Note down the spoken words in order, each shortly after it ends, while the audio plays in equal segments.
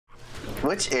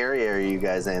Which area are you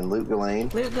guys in? Loot Lane?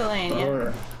 Loot Lane,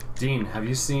 yeah. Dean, have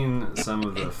you seen some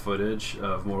of the footage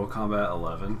of Mortal Kombat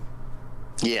 11?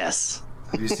 Yes.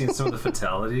 Have you seen some of the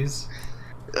fatalities?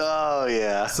 Oh,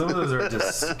 yeah. Some of those are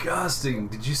disgusting.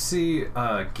 Did you see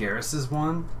Garrus's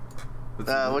one?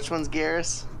 Which one's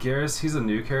Garrus? Garrus, he's a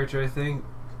new character, I think.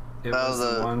 It was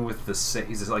the one with the...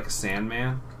 He's like a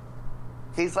Sandman.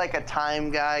 He's like a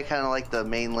time guy, kind of like the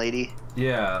main lady.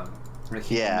 Yeah. Like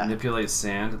he manipulates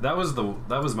sand. That was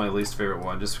my least favorite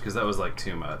one, just because that was like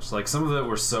too much. Like some of it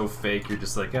were so fake. You're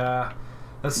just like, that's.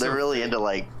 They're so really fake. into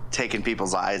like taking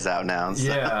people's eyes out now. And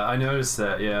stuff. Yeah, I noticed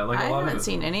that. Yeah, like I haven't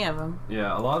seen any of them.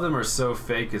 Yeah, a lot of them are so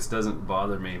fake it doesn't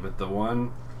bother me. But the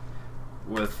one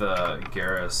with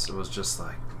Garrus was just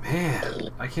like, man,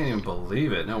 I can't even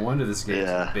believe it. No wonder this game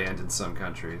is banned in some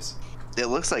countries. It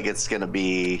looks like it's gonna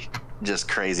be just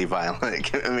crazy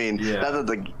violent. I mean, not that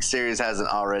the series hasn't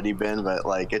already been, but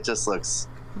like it just looks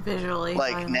visually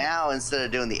like violent. Now instead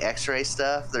of doing the X-ray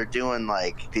stuff, they're doing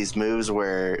like these moves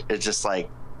where it's just like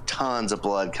tons of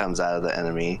blood comes out of the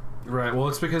enemy. Right. Well,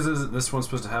 it's because this one's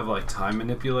supposed to have like time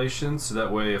manipulation, so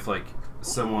that way if like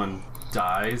someone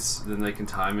dies, then they can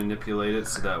time manipulate it,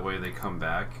 so that way they come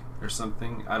back or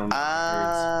something. I don't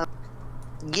know.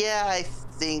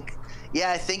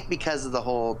 I think because of the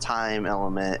whole time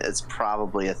element, it's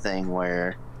probably a thing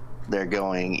where they're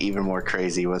going even more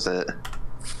crazy with it.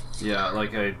 Yeah,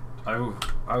 like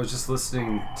I was just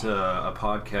listening to a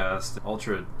podcast,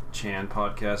 Ultra Chan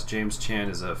podcast. James Chan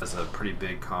is a pretty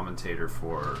big commentator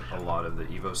for a lot of the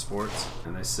Evo sports,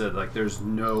 and they said like there's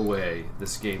no way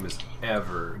this game is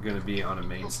ever going to be on a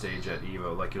main stage at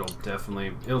Evo. Like it'll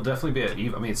definitely be at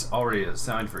Evo. I mean, it's already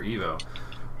signed for Evo.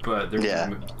 But they're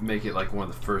going to make it like one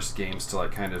of the first games to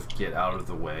like kind of get out of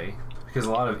the way, because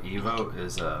a lot of Evo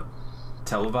is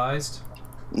televised.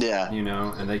 Yeah. You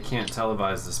know, and they can't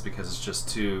televise this because it's just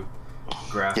too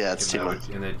graphic. Yeah, it's too much.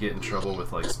 And they'd get in trouble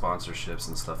with like sponsorships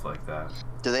and stuff like that.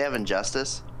 Do they have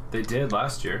Injustice? They did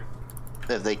last year.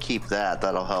 If they keep that,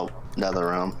 that'll help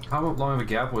NetherRealm. How long of a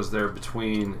gap was there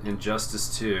between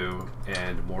Injustice 2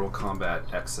 and Mortal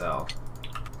Kombat XL?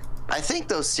 I think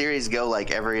those series go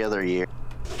like every other year.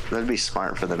 That'd be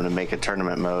smart for them to make a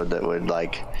tournament mode that would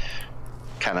like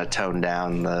kind of tone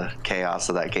down the chaos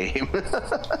of that game.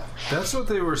 That's what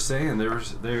they were saying. They were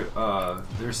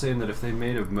saying that if they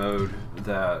made a mode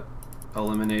that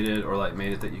eliminated or like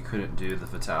made it that you couldn't do the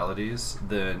fatalities,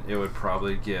 then it would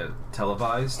probably get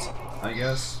televised, I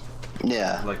guess.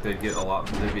 Yeah. Like they'd be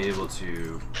able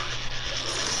to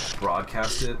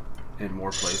broadcast it in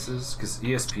more places, because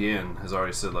ESPN has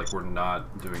already said like we're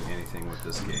not doing anything with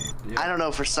this game. Yeah. I don't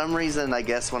know, for some reason I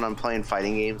guess when I'm playing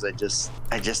fighting games I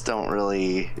just don't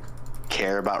really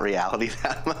care about reality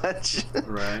that much.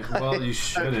 Right. Well, you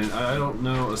shouldn't. I don't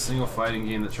know a single fighting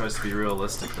game that tries to be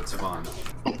realistic that's fun.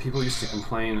 People used to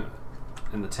complain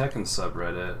in the Tekken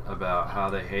subreddit about how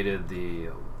they hated the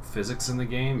physics in the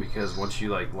game, because once you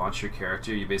like launch your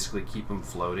character, you basically keep them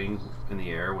floating in the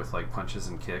air with like punches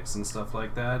and kicks and stuff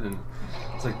like that, and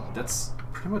it's like that's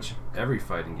pretty much every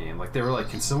fighting game. Like they were like,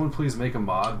 can someone please make a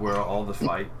mod where all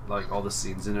the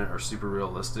scenes in it are super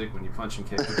realistic when you punch and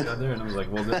kick each other? And I was like,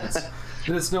 well then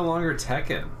it's no longer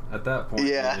Tekken at that point.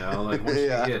 Yeah. You know, like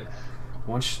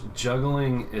once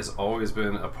juggling has always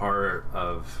been a part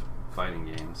of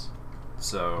fighting games.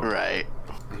 So right,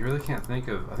 you really can't think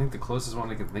of. I think the closest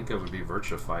one I can think of would be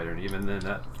Virtua Fighter, and even then,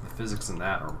 the physics in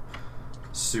that are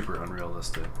super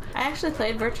unrealistic. I actually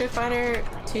played Virtua Fighter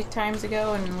 2 times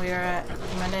ago when we were at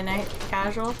Monday Night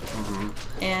Casual,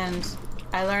 and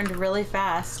I learned really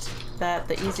fast that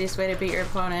the easiest way to beat your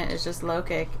opponent is just low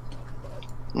kick.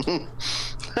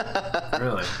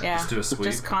 Really? Yeah. Just do a sweep?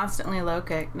 Just constantly low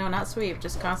kick. No, not sweep.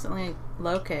 Just constantly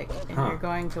low kick, and you're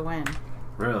going to win.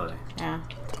 Really? Yeah.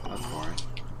 That's boring.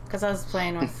 Because I was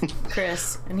playing with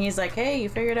Chris, and he's like, hey, you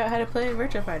figured out how to play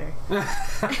Virtua Fighter.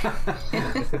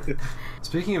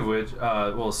 Speaking of which,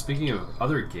 speaking of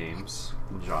other games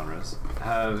genres,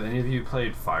 have any of you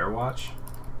played Firewatch?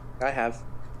 I have.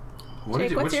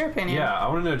 Jake, what's your opinion? Yeah, I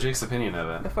want to know Jake's opinion of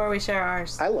it. Before we share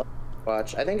ours. I love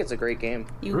Firewatch. I think it's a great game.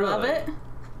 You love it?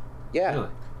 Yeah. Really?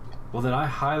 Well, then I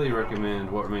highly recommend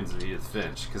What Remains of Edith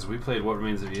Finch, because we played What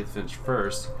Remains of Edith Finch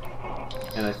first,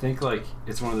 and I think like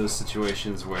it's one of those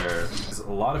situations where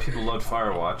a lot of people loved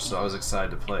Firewatch, so I was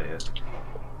excited to play it,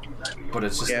 but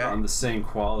it's just not on the same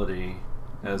quality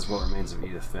as What Remains of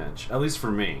Edith Finch, at least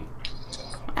for me.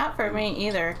 Not for me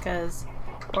either, because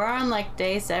we're on like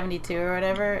day 72 or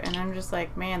whatever, and I'm just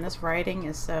like, man, this writing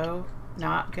is so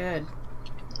not good.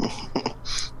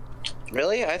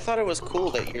 Really? I thought it was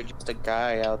cool that you're just a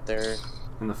guy out there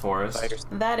In the forest.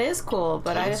 That is cool,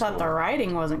 but I just thought the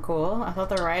writing wasn't cool. I thought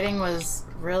the writing was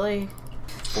really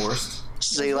forced.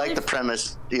 So you like the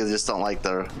premise, you just don't like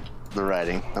the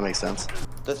writing. That makes sense.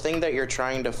 The thing that you're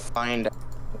trying to find out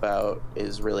about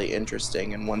is really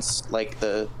interesting, and once like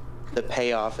the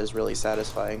payoff is really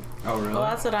satisfying. Oh really? Well,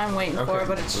 that's what I'm waiting for,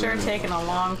 but it's sure taken a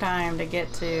long time to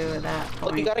get to that point.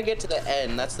 Well, you gotta get to the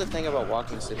end. That's the thing about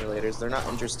walking simulators. They're not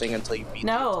interesting until you beat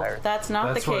the entire thing. That's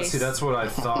not the case. See, that's what I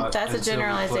thought. That's a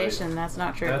generalization. That's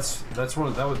not true. That's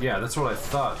what that's what I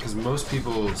thought, because most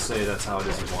people say that's how it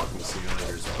is with walking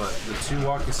simulators. But the two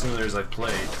walking simulators I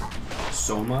played,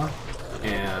 Soma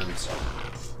and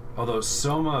although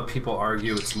Soma, people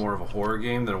argue it's more of a horror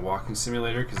game than a walking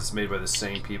simulator because it's made by the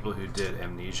same people who did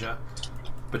Amnesia.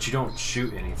 But you don't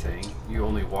shoot anything. You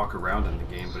only walk around in the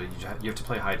game, but you have to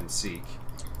play hide and seek.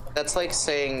 That's like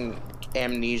saying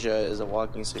Amnesia is a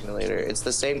walking simulator. It's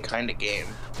the same kind of game.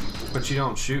 But you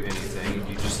don't shoot anything.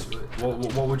 You just...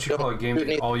 what would you call a game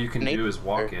that all you can do is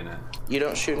walk in it? You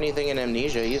don't shoot anything in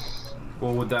Amnesia either.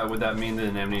 Well, would that mean that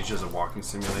an Amnesia is a walking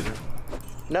simulator?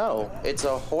 No, it's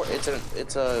a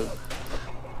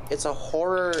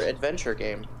horror adventure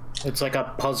game. It's like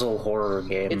a puzzle horror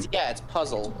game. It's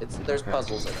puzzle. There's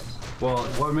puzzles in it. Well,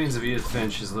 what Remains of Edith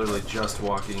Finch is literally just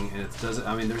walking, and it doesn't.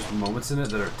 I mean, there's moments in it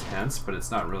that are tense, but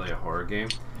it's not really a horror game.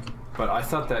 But I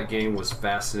thought that game was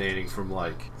fascinating from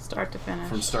start to finish.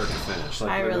 From start to finish.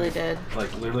 I really did.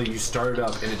 Like literally, you start it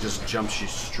up and it just jumps you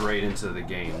straight into the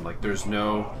game. Like there's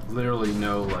literally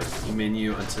no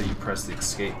menu until you press the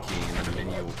escape key, and then a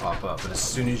menu will pop up. But as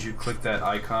soon as you click that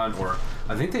icon, or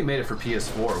I think they made it for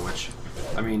PS4, which,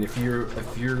 I mean, if you're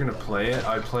gonna play it,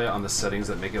 I'd play it on the settings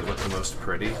that make it look the most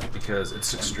pretty, because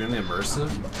it's extremely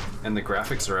immersive, and the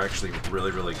graphics are actually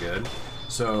really, really good.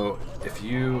 So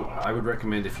I would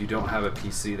recommend, if you don't have a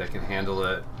PC that can handle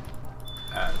it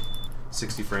at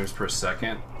 60 frames per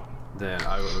second, then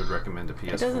I would recommend a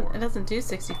PS4. It doesn't do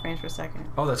 60 frames per second.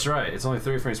 Oh, that's right. It's only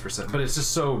 30 frames per second. But it's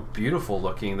just so beautiful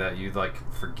looking that you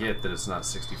forget that it's not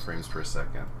 60 frames per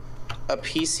second. A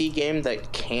PC game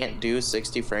that can't do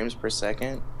 60 frames per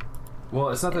second? Well,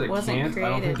 it's not that it can't. Created. I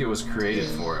don't think it was created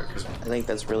for it. I think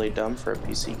that's really dumb for a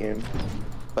PC game.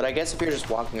 But I guess if you're just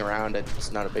walking around,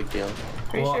 it's not a big deal.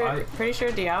 Pretty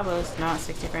sure Diablo's not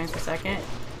 60 frames per second.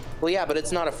 Well, yeah, but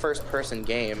it's not a first-person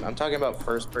game. I'm talking about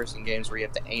first-person games where you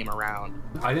have to aim around.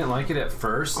 I didn't like it at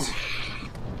first.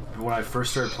 When I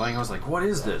first started playing, I was like, what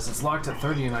is this? It's locked at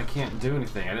 30 and I can't do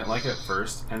anything. I didn't like it at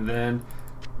first. And then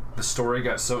the story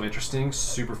got so interesting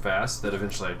super fast that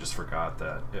eventually I just forgot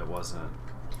that it wasn't.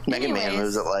 Mega Man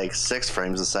moves at 6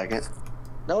 frames a second.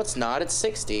 No, it's not. It's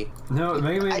 60. No,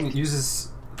 Mega Man uses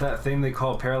that thing they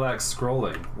call parallax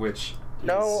scrolling, which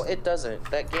No, it doesn't.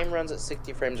 That game runs at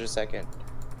 60 frames per second.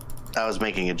 I was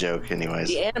making a joke anyways.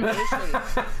 The animation...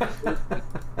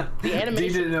 Dean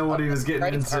didn't know what he was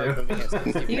getting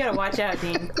into. You gotta watch out,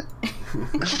 Dean.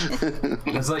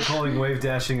 It's like calling wave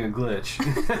dashing a glitch.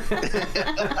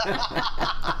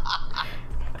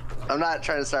 I'm not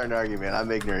trying to start an argument.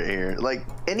 I'm ignorant here.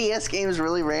 NES games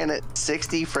really ran at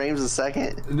 60 frames a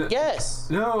second? Yes.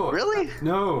 No. Really?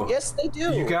 No. Yes, they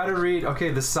do. You gotta read,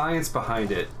 the science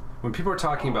behind it. When people are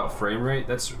talking about frame rate,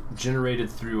 that's generated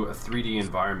through a 3D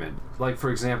environment. Like, for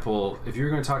example, if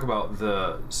you're going to talk about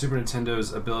the Super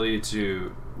Nintendo's ability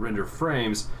to render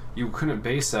frames, you couldn't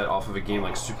base that off of a game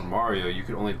like Super Mario. You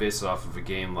could only base it off of a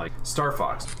game like Star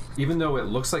Fox. Even though it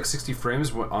looks like 60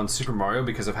 frames on Super Mario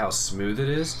because of how smooth it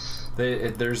is,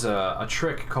 there's a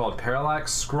trick called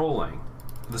Parallax Scrolling.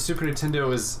 The Super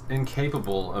Nintendo is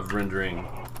incapable of rendering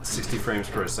 60 frames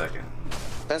per second.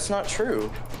 That's not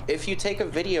true. If you take a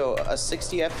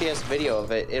 60 FPS video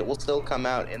of it, it will still come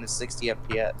out in the 60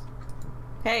 FPS.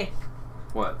 Hey.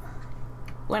 What?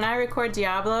 When I record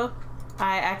Diablo,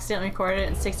 I accidentally recorded it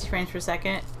in 60 frames per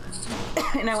second,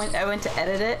 and I went to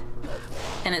edit it,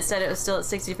 and it said it was still at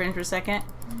 60 frames per second.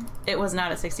 It was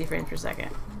not at 60 frames per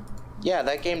second. Yeah,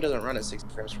 that game doesn't run at 60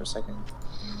 frames per second.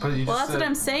 But you just that's what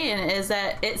I'm saying, is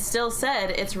that it still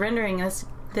said it's rendering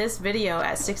this video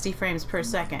at 60 frames per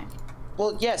second.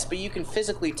 Well, yes, but you can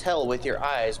physically tell with your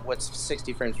eyes what's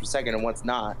 60 frames per second and what's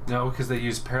not. No, because they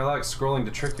use parallax scrolling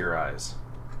to trick your eyes.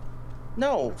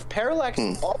 No,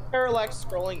 all parallax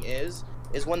scrolling is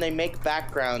when they make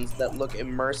backgrounds that look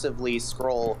immersively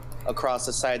scroll across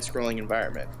a side-scrolling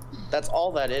environment. That's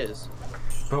all that is.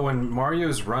 But when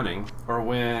Mario's running, or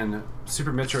when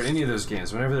Super Metroid, any of those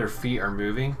games, whenever their feet are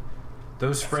moving,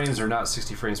 those frames are not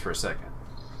 60 frames per second.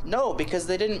 No, because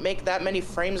they didn't make that many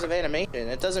frames of animation.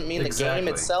 It doesn't mean the game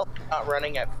itself is not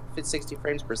running at 60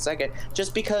 frames per second.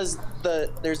 Just because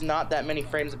there's not that many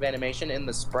frames of animation in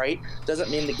the sprite doesn't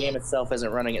mean the game itself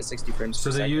isn't running at 60 frames per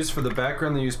second. So they use, for the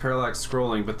background, they use parallax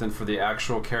scrolling, but then for the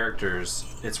actual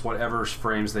characters, it's whatever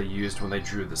frames they used when they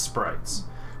drew the sprites.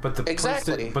 But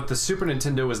but the Super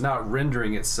Nintendo is not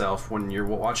rendering itself when you're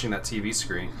watching that TV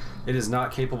screen. It is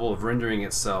not capable of rendering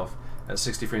itself at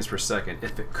 60 frames per second.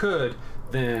 If it could,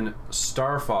 then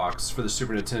Star Fox for the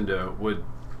Super Nintendo would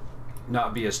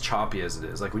not be as choppy as it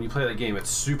is. Like when you play that game, it's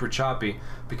super choppy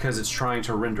because it's trying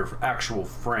to render actual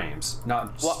frames,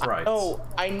 not sprites.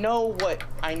 I know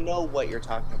what you're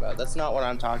talking about. That's not what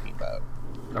I'm talking about.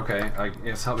 Okay, I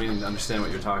guess help me understand what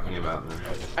you're talking about then.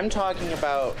 I'm talking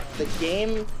about the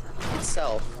game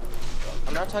itself.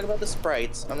 I'm not talking about the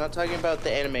sprites. I'm not talking about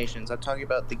the animations. I'm talking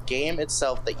about the game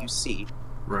itself that you see.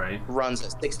 Right. Runs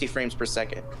at 60 frames per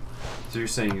second. So you're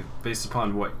saying based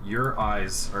upon what your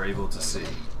eyes are able to see.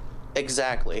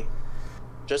 Exactly.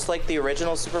 Just like the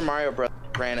original Super Mario Bros.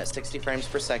 Ran at 60 frames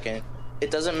per second.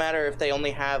 It doesn't matter if they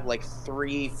only have like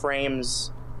 3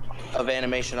 frames of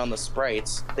animation on the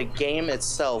sprites. The game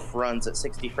itself runs at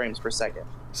 60 frames per second.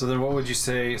 So then what would you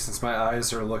say, since my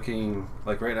eyes are looking,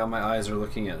 like right now my eyes are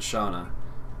looking at Shonna,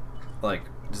 like,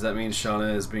 does that mean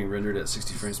Shonna is being rendered at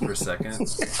 60 frames per second?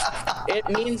 It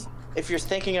means, if you're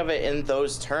thinking of it in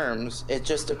those terms, it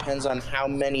just depends on how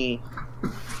many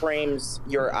frames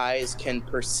your eyes can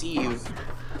perceive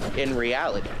in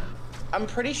reality. I'm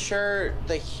pretty sure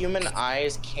the human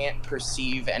eyes can't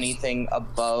perceive anything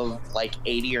above like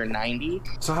 80 or 90.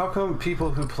 So how come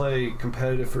people who play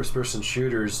competitive first-person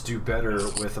shooters do better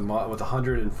with a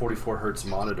 144 hertz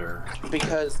monitor?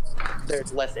 Because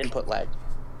there's less input lag.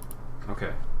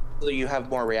 Okay. So you have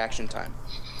more reaction time.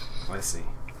 I see.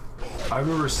 I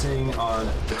remember seeing on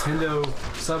Nintendo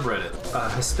subreddit,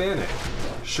 Hispanic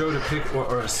showed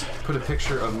put a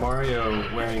picture of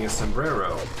Mario wearing a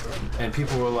sombrero, and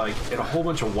people were like, and a whole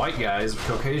bunch of white guys,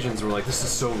 Caucasians, were like, this is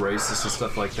so racist and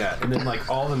stuff like that. And then like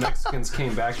all the Mexicans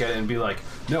came back at it and be like,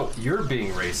 no, you're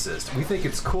being racist. We think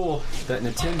it's cool that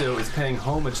Nintendo is paying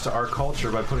homage to our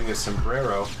culture by putting a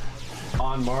sombrero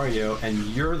on Mario, and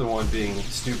you're the one being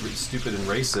stupid and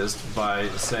racist by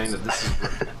saying that this is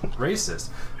racist.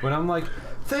 When I'm like,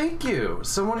 thank you,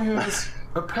 someone who has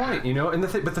a point, you know. And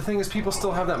but the thing is, people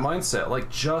still have that mindset. Like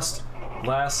just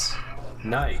last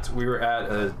night, we were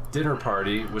at a dinner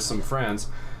party with some friends,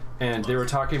 and they were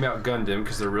talking about Gundam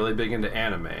because they're really big into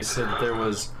anime. They said that there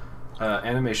was an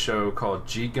anime show called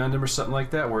G Gundam or something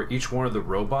like that, where each one of the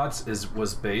robots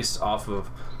was based off of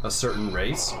a certain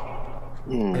race.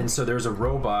 And so there's a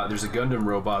Gundam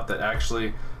robot that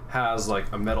actually has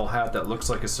like a metal hat that looks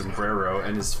like a sombrero,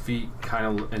 and his feet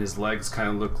and his legs kind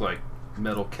of look like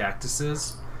metal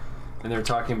cactuses. And they're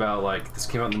talking about like, this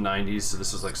came out in the 90s, so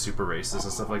this was like super racist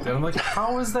and stuff like that. I'm like,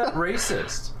 how is that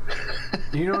racist?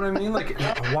 You know what I mean? Like,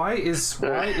 why is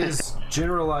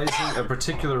generalizing a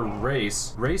particular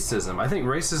race racism? I think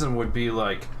racism would be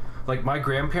like my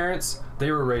grandparents,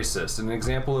 they were racist. And an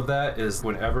example of that is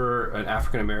whenever an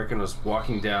African American was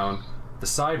walking down the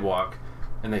sidewalk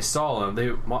and they saw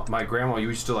him, my grandma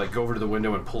used to like go over to the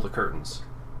window and pull the curtains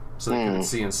so they couldn't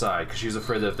see inside, because she was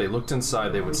afraid that if they looked inside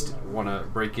they would want to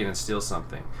break in and steal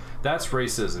something. That's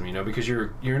racism, you know, because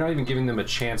you're not even giving them a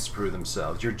chance to prove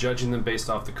themselves. You're judging them based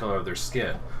off the color of their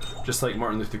skin, just like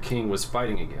Martin Luther King was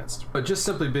fighting against. But just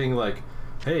simply being like,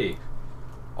 hey,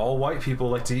 all white people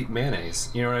like to eat mayonnaise.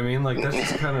 You know what I mean? Like, that's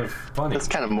just kind of funny. That's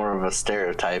kind of more of a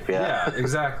stereotype, yeah. Yeah,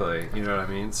 exactly. You know what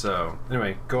I mean? So,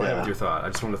 anyway, go ahead with your thought. I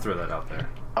just want to throw that out there.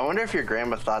 I wonder if your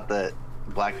grandma thought that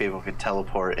black people could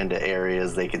teleport into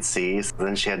areas they could see, so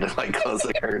then she had to, like, close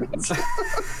the curtains.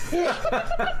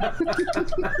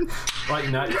 Like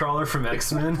Nightcrawler from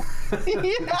X-Men?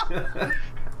 Yeah!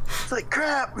 It's like,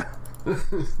 crap!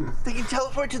 They can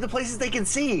teleport to the places they can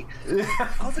see!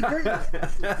 Close the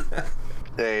curtains!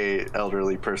 A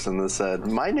elderly person that said,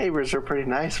 my neighbors are pretty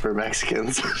nice for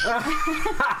Mexicans.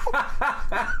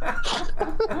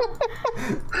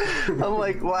 I'm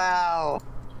like, wow.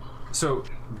 So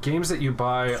games that you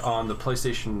buy on the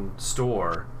PlayStation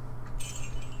Store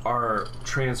are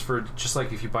transferred, just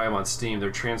like if you buy them on Steam,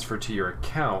 they're transferred to your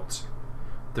account.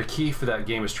 The key for that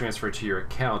game is transferred to your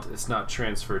account. It's not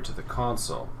transferred to the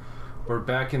console. Or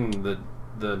back in the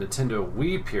Nintendo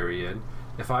Wii period,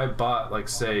 if I bought, like,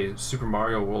 say, Super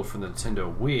Mario World from the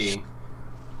Nintendo Wii,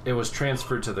 it was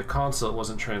transferred to the console, it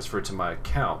wasn't transferred to my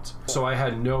account. So I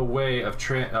had no way of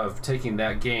taking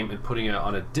that game and putting it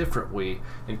on a different Wii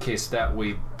in case that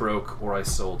Wii broke or I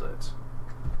sold it.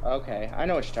 Okay, I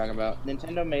know what you're talking about.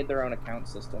 Nintendo made their own account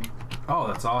system. Oh,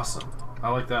 that's awesome. I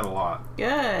like that a lot.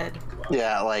 Good.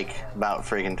 Yeah, like, about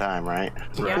freaking time, right?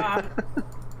 Yeah.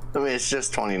 I mean, it's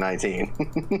just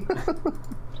 2019.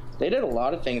 They did a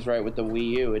lot of things right with the Wii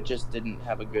U. It just didn't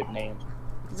have a good name.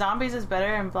 Zombies is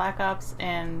better in Black Ops,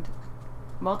 and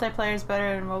multiplayer is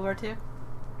better in World War II?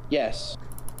 Yes.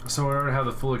 So in order to have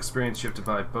the full experience, you have to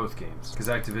buy both games. Because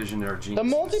Activision are geniuses. The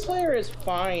multiplayer is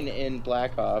fine in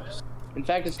Black Ops. In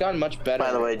fact, it's gotten much better.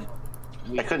 By the way,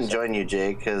 I couldn't join you,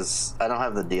 Jake, because I don't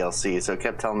have the DLC, so it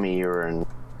kept telling me you were in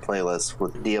playlists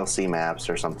with DLC maps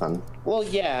or something. Well,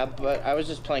 yeah, but I was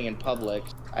just playing in public.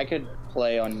 I could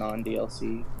play on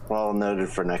non-DLC. Well, noted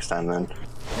for next time then.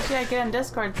 You should get on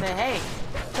Discord and say, hey,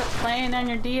 quit playing on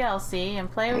your DLC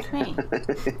and play with me.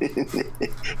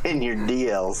 In your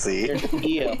DLC. Your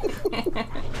deal.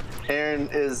 Aaron,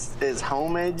 is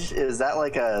homage, is that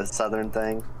like a southern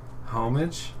thing?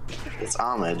 Homage? It's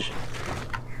homage.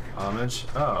 Homage?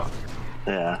 Oh.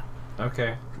 Yeah.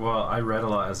 Okay. Well, I read a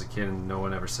lot as a kid and no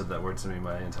one ever said that word to me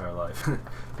my entire life.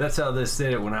 That's how they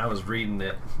said it when I was reading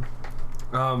it.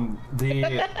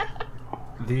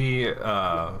 The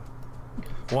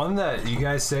one that you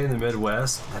guys say in the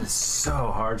Midwest, that is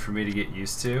so hard for me to get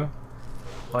used to.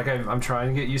 Like, I'm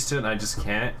trying to get used to it and I just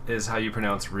can't, is how you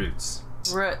pronounce roots.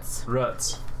 Roots.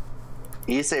 Ruts.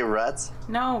 You say ruts?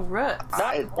 No, roots.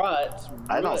 Not ruts.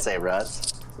 I don't say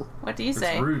ruts. What do you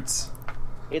say? It's roots.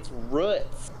 It's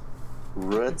roots.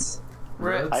 Roots?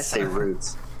 Roots. I say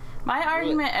roots. My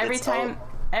argument every It's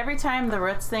time the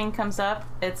roots thing comes up,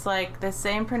 it's like the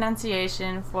same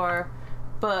pronunciation for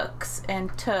books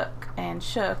and took and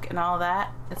shook and all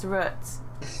that. It's roots.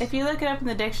 If you look it up in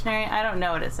the dictionary, I don't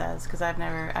know what it says because I've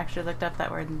never actually looked up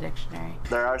that word in the dictionary.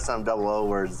 There are some double O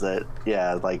words that,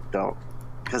 yeah, like don't,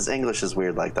 because English is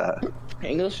weird like that.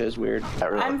 English is weird.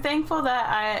 Not really. I'm thankful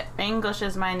that English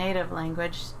is my native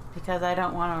language because I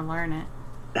don't want to learn it.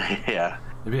 Yeah.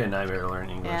 It'd be a nightmare to learn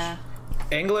English. Yeah.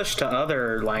 English to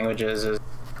other languages is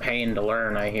a pain to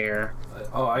learn, I hear.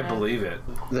 Oh, I believe it.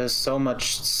 There's so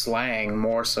much slang,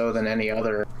 more so than any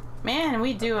other. Man,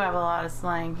 we do have a lot of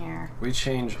slang here. We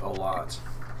change a lot.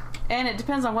 And it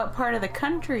depends on what part of the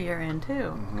country you're in,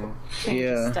 too.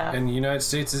 Changes Yeah. stuff. And the United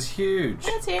States is huge.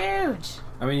 It's huge.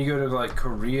 I mean, you go to like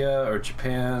Korea or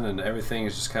Japan and everything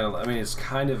is just kind of, I mean, it's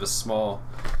kind of a small,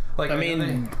 like, I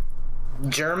mean,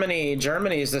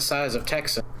 Germany's the size of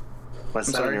Texas. My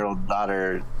 7-year-old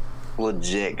daughter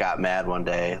legit got mad one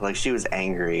day. Like, she was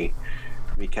angry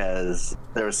because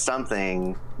there was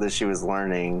something that she was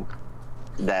learning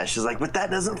that she's like, but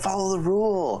that doesn't follow the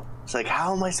rule. It's like,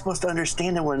 how am I supposed to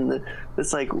understand it when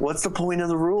it's like, what's the point of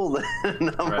the rule then?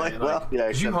 And I'm right, like, well, yeah.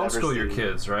 you homeschool your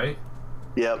kids, right?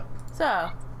 Yep.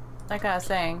 So, like I was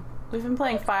saying, we've been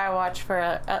playing Firewatch for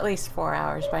at least 4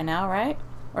 hours by now, right?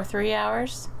 Or 3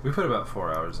 hours? We put about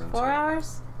 4 hours into 4 it.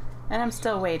 hours? And I'm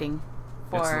still waiting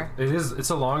for... It's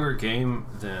a longer game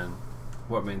than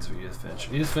What Remains of Edith Finch.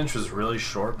 Edith Finch was really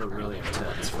short, but really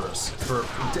intense for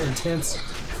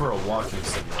a walking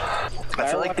simulator. I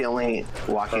feel like the only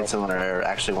walking simulator I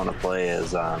actually want to play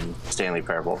is Stanley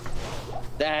Parable.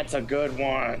 That's a good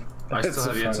one. I still It's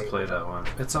have yet to funny. play that one.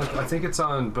 It's on. I think it's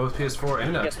on both PS4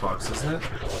 and Xbox, isn't it?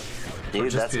 Or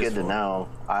Dude, just that's good to PS4? know.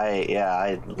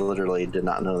 I literally did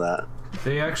not know that.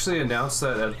 They actually announced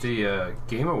that at the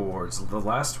Game Awards, the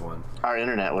last one. Our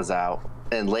internet was out,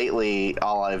 and lately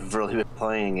all I've really been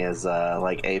playing is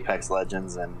like Apex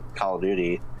Legends and Call of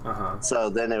Duty. So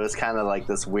then it was kind of like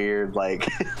this weird, like,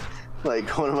 like,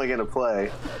 what am I gonna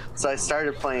play? So I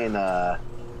started playing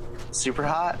Super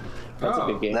Hot. That's a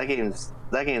good game.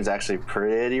 That game's actually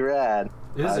pretty rad.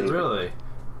 Is it really?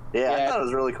 Yeah, I Yeah. thought it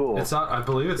was really cool. It's on. I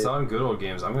believe it's on Good Old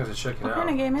Games. I'm going to check it What out. kind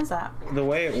of game is that? The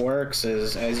way it works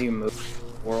is as you move,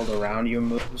 the world around you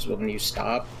moves. When you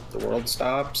stop, the world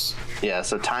stops. Yeah,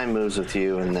 so time moves with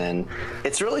you, and then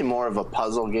it's really more of a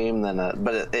puzzle game than a.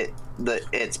 But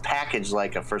it's packaged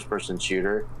like a first-person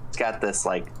shooter. It's got this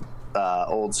like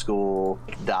old school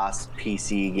DOS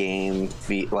PC game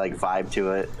like vibe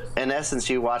to it. In essence,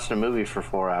 you watched a movie for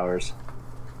 4 hours.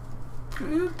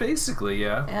 Basically,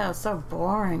 yeah. Yeah, it's so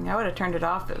boring. I would have turned it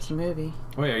off if it was a movie.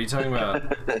 Wait, are you talking about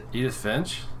Edith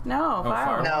Finch? No,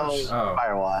 Firewatch. No, Oh.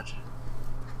 Firewatch.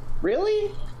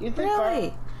 Really? You think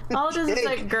Really? All it is is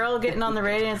like girl getting on the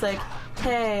radio and it's like,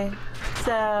 hey,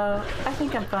 so I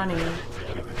think I'm funny.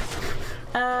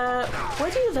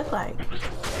 What do you look like?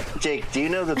 Jake, do you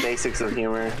know the basics of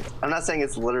humor? I'm not saying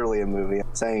it's literally a movie.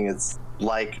 I'm saying it's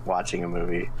like watching a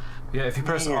movie. Yeah, if you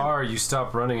press Man. R, you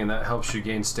stop running, and that helps you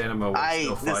gain stamina while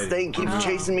still This fighting. thing keeps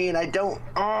chasing me, and I don't.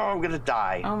 Oh, I'm gonna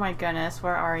die. Oh my goodness,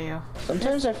 where are you?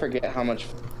 Sometimes I forget how much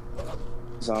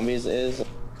zombies is.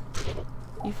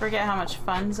 You forget how much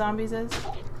fun zombies is?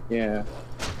 Yeah.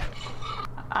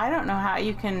 I don't know how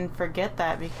you can forget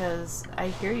that because I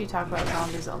hear you talk about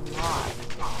zombies a lot.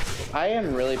 I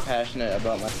am really passionate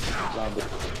about my zombies.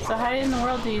 So how in the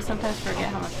world do you sometimes forget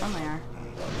how much fun they are?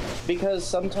 Because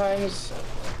sometimes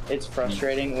it's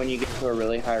frustrating when you get to a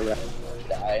really high round and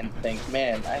die and think,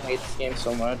 man, I hate this game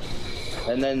so much.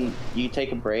 And then you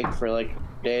take a break for like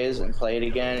days and play it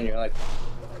again and you're like,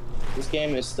 this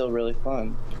game is still really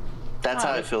fun. That's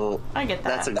how I feel. I get that.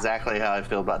 That's exactly how I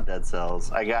feel about Dead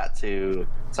Cells.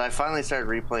 So I finally started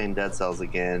replaying Dead Cells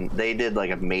again. They did like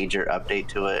a major update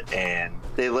to it, and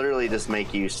they literally just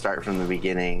make you start from the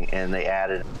beginning, and they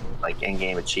added like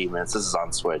in-game achievements. This is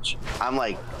on Switch. I'm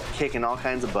like kicking all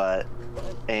kinds of butt,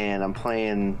 and I'm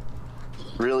playing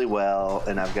really well,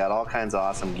 and I've got all kinds of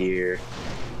awesome gear.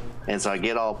 And so I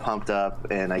get all pumped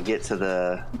up, and I get to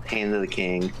the Hand of the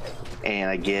King, and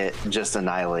I get just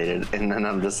annihilated, and then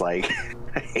I'm just like,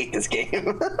 I hate this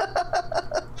game.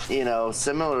 You know,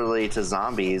 similarly to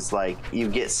zombies, like you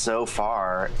get so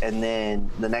far, and then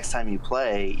the next time you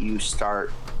play, you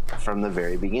start from the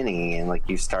very beginning again, like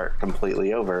you start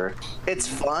completely over. It's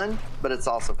fun, but it's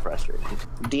also frustrating.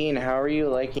 Dean, how are you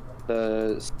liking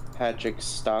the Patrick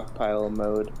stockpile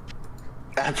mode?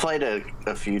 I played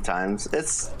a few times.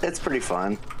 It's pretty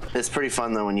fun. It's pretty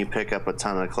fun though when you pick up a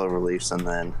ton of clover leaves and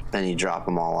then you drop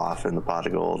them all off in the pot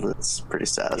of gold. It's pretty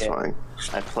satisfying.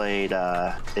 Yeah. I played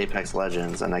Apex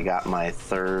Legends and I got my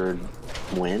 3rd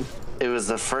win. It was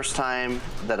the first time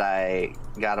that I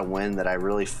got a win that I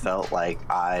really felt like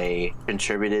I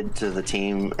contributed to the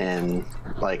team and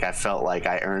like I felt like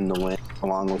I earned the win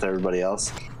along with everybody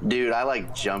else. Dude, I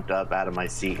like jumped up out of my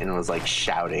seat and was like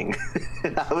shouting.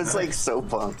 I was like so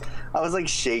pumped. I was like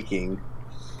shaking.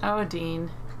 Oh,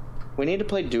 Dean. We need to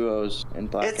play duos in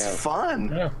Blackout. It's fun.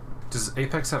 Yeah. Does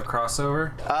Apex have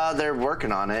crossover? They're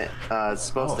working on it. It's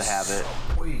supposed to have it.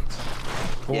 Sweet.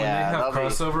 Well, Yeah, when they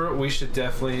have crossover, we should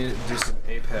definitely do some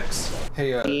Apex.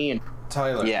 Hey, Dean.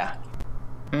 Tyler. Yeah.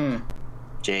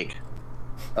 Jake.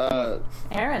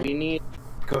 Aaron. We need...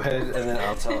 Go ahead, and then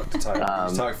I'll tell it to Tyler.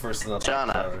 You talk first, and I'll talk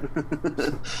to Tyler.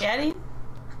 Yeti?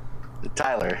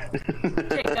 Tyler.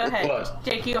 Jake, go ahead. What?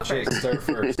 Jake, you go Jake, first. start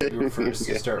first. You were first.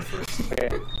 You start first.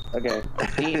 Okay.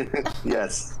 Dean,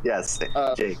 Yes.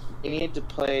 Jake. we need to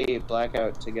play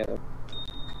Blackout together.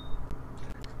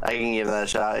 I can give that a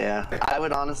shot, yeah. I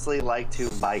would honestly like to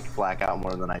like Blackout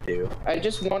more than I do. I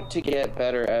just want to get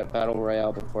better at Battle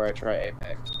Royale before I try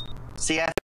Apex. See,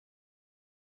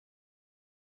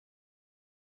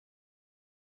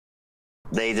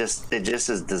 it just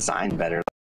is designed better.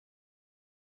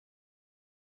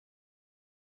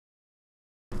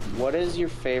 What is your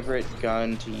favorite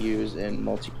gun to use in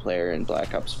multiplayer in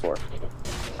Black Ops 4?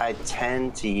 I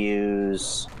tend to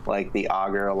use like the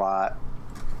auger a lot.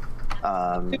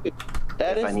 Dude,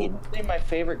 that is literally my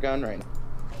favorite gun right now.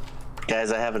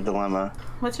 Guys, I have a dilemma.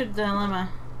 What's your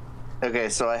dilemma? Okay,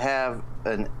 so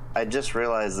I just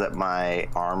realized that my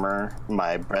armor,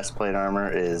 my breastplate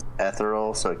armor is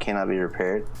ethereal, so it cannot be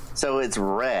repaired. So it's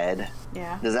red.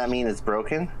 Yeah. Does that mean it's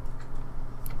broken?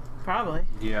 Probably.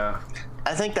 Yeah.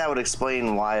 I think that would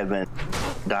explain why I've been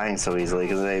dying so easily,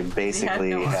 because they basically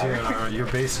You're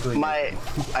basically... I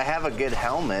have a good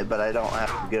helmet, but I don't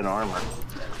have good armor.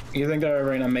 You think they're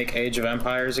ever gonna make Age of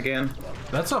Empires again?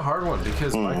 That's a hard one,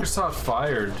 because Microsoft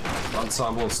fired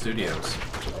Ensemble Studios.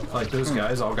 Like, those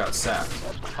guys all got sacked.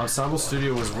 Ensemble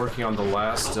Studio was working on the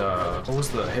last, what was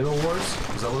the Halo Wars?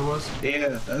 Is that what it was?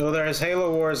 Yeah, well, there's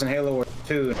Halo Wars and Halo Wars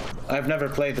 2. I've never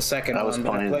played the second I was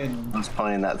one. I was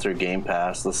playing that through Game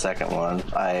Pass, the second one.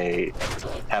 I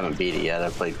haven't beat it yet. I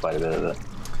played quite a bit of it.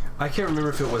 I can't remember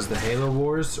if it was the Halo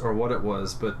Wars or what it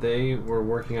was, but they were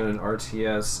working on an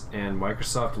RTS, and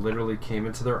Microsoft literally came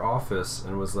into their office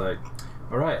and was like,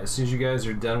 all right, as soon as you guys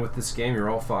are done with this game, you're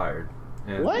all fired.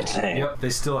 And What? Yep, they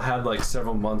still had like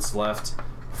several months left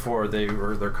before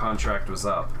their contract was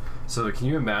up. So can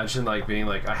you imagine like being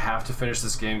like, I have to finish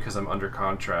this game because I'm under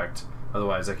contract,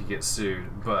 otherwise I could get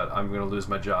sued, but I'm gonna lose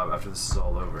my job after this is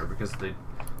all over, because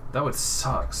that would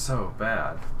suck so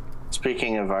bad.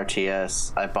 Speaking of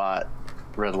RTS, I bought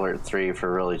Red Alert 3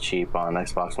 for really cheap on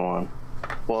Xbox One.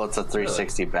 Well, it's a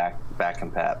 360 back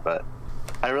compat, but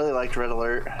I really liked Red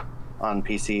Alert on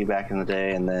PC back in the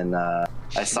day, and then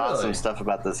I saw some stuff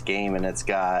about this game, and it's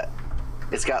got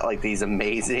like these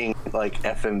amazing like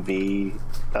FMV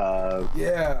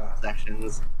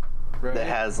sections that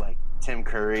has like Tim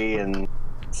Curry and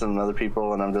some other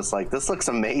people, and I'm just like, this looks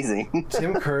amazing.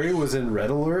 Tim Curry was in Red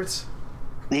Alert?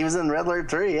 He was in Red Alert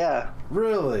 3, yeah.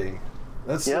 Really?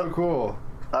 That's so cool.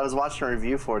 I was watching a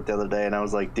review for it the other day, and I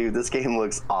was like, dude, this game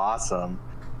looks awesome.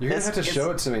 You're gonna have to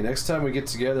show it to me next time we get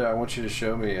together. I want you to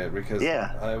show me it because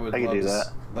I could do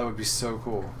that. That would be so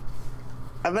cool.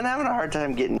 I've been having a hard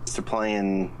time getting used to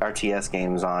playing RTS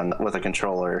games with a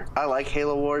controller. I like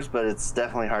Halo Wars, but it's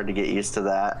definitely hard to get used to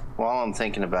that. While I'm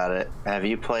thinking about it, have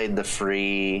you played the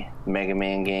free Mega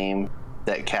Man game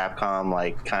that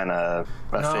Capcom kind of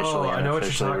officially I know what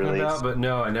you're talking released? About, but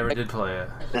no, I never did play it.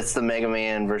 It's the Mega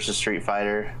Man versus Street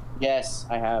Fighter. Yes,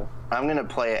 I have. I'm gonna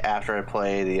play it after I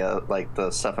play the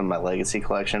the stuff in my Legacy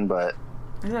collection, but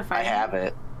Is it a fighting I have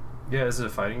it. Yeah, is it a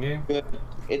fighting game? Good.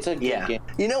 It's a good game.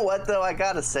 You know what, though? I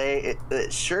gotta say,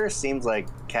 it sure seems like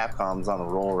Capcom's on a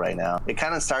roll right now. It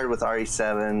kind of started with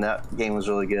RE7. That game was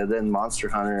really good. Then Monster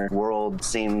Hunter World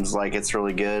seems like it's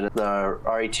really good. The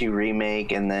RE2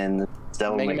 remake, and then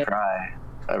Devil May Cry.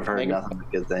 I've heard nothing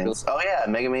but good things. Oh, yeah,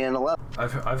 Mega Man 11.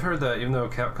 I've heard that even though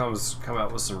Capcom's come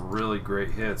out with some really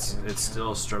great hits, it's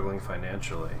still struggling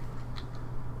financially.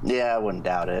 Yeah, I wouldn't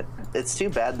doubt it. It's too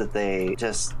bad that they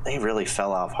really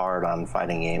fell off hard on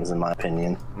fighting games, in my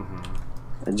opinion.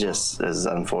 It just is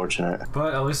unfortunate.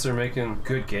 But at least they're making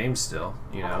good games still,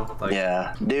 you know?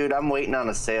 Yeah. Dude, I'm waiting on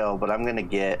a sale, but I'm going to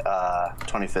get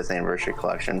 25th Anniversary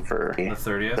Collection for the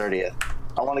 30th? 30th.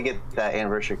 I want to get that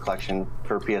Anniversary Collection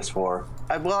for PS4.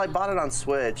 I bought it on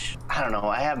Switch. I don't know.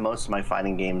 I have most of my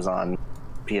fighting games on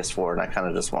PS4, and I kind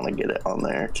of just want to get it on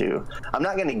there too. I'm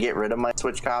not going to get rid of my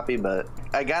Switch copy, but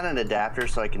I got an adapter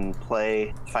so I can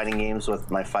play fighting games with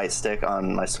my fight stick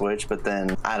on my Switch, but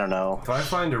then I don't know. If I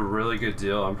find a really good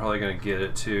deal, I'm probably going to get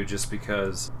it too, just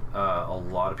because a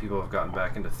lot of people have gotten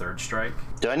back into Third Strike.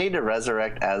 Do I need to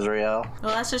resurrect Azrael?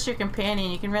 Well, that's just your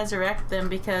companion. You can resurrect them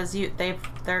because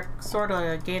they're sort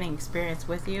of gaining experience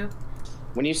with you.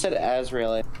 When you said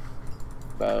Azrael,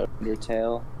 about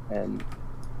Undertale, and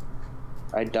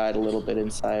I died a little bit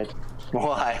inside.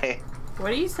 Why?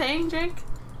 What are you saying, Jake?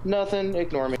 Nothing.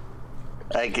 Ignore me.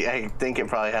 I think it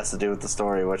probably has to do with the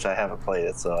story, which I haven't played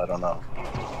it, so I don't know.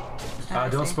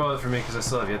 Don't spoil it for me because I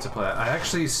still have yet to play it. I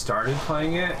actually started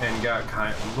playing it and got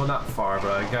well, not far,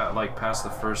 but I got past the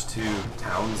first 2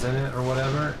 towns in it or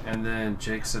whatever, and then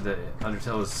Jake said that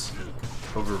Undertale was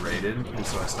overrated, and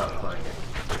so I stopped playing it.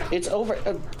 It's over.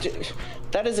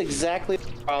 That is exactly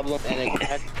the problem and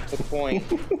exactly the point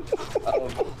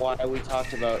of why we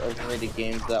talked about overrated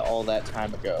games all that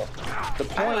time ago. The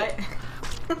point.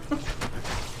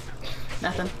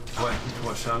 Nothing. What,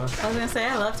 Shonna? I was gonna say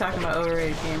I love talking about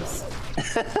overrated games.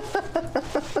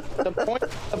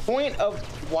 The point of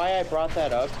why I brought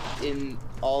that up in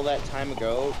all that time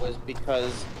ago was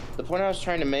because the point I was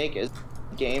trying to make is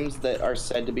games that are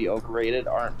said to be overrated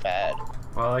aren't bad.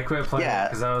 Well, I quit playing it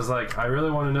because I was like, I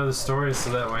really want to know the story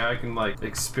so that way I can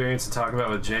experience and talk about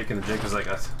it with Jake, and Jake was like,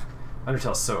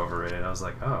 Undertale's so overrated. I was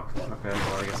like, oh, okay,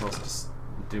 well I guess I'll just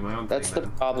do my own thing. That's the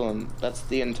problem. That's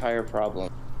the entire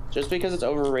problem. Just because it's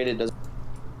overrated doesn't mean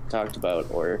it's talked about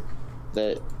or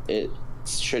that it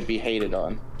should be hated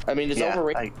on. I mean, it's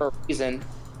overrated for a reason.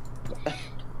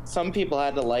 Some people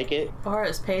had to like it. Or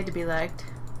it's paid to be liked.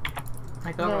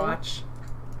 Like Overwatch.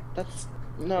 That's...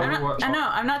 No.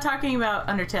 I'm not talking about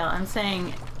Undertale.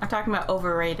 I'm talking about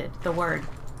overrated, the word,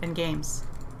 in games.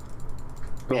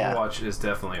 Overwatch is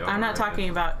definitely overrated. I'm not talking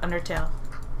about Undertale.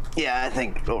 Yeah, I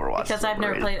think Overwatch because I've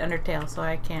never played Undertale, so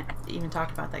I can't even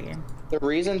talk about that game. The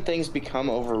reason things become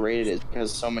overrated is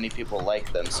because so many people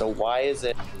like them. So why is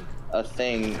it a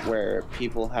thing where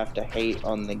people have to hate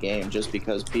on the game just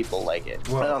because people like it?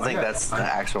 Well, I don't think that's the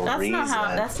actual reason.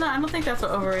 I don't think that's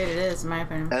what overrated is, in my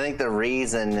opinion. I think the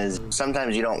reason is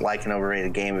sometimes you don't like an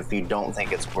overrated game if you don't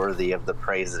think it's worthy of the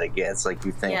praise that it gets. Like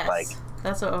you think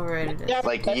that's what overrated is. Yeah,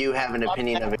 like you have an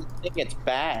opinion of it. I think it's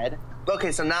bad.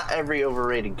 Okay, so not every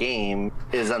overrated game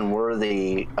is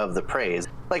unworthy of the praise.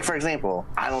 Like, for example,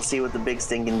 I don't see what the big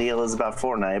stinking deal is about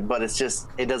Fortnite, but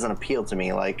it doesn't appeal to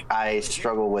me. Like, I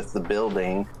struggle with the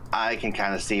building. I can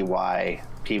kind of see why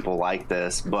people like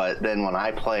this, but then when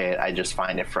I play it, I just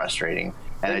find it frustrating.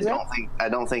 And I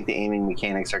don't think the aiming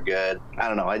mechanics are good. I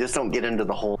don't know. I just don't get into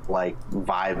the whole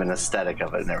vibe and aesthetic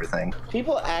of it and everything.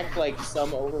 People act like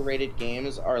some overrated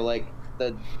games are like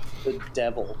the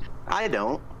devil. I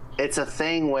don't. It's a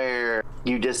thing where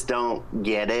you just don't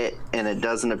get it and it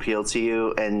doesn't appeal to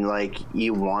you, and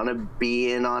you want to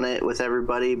be in on it with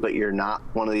everybody, but you're not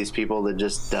one of these people that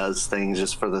just does things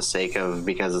just for the sake of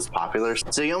because it's popular.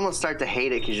 So you almost start to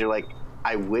hate it because you're like,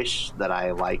 I wish that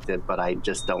I liked it, but I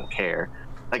just don't care.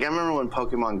 Like, I remember when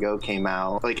Pokemon Go came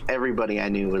out, everybody I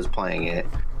knew was playing it.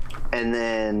 And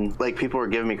then, people were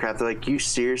giving me crap. They're like, you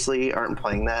seriously aren't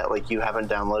playing that? You haven't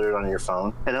downloaded it on your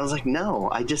phone? And I was like, no,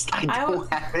 I don't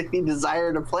have any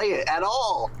desire to play it at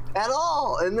all. at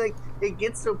all. And like, it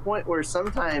gets to a point where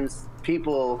sometimes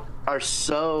people are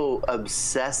so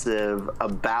obsessive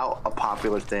about a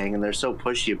popular thing and they're so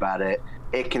pushy about it,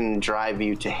 it can drive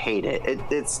you to hate it.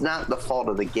 It's not the fault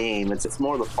of the game. It's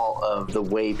more the fault of the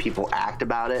way people act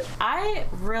about it. I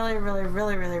really, really,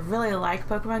 really, really, really like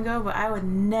Pokemon Go, but I would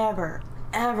never,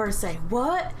 ever say,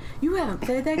 what? You haven't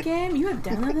played that game? You have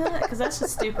downloaded that? Because that's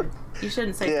just stupid. You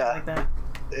shouldn't say stuff like that.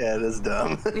 Yeah, it is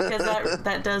dumb. Because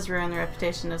that does ruin the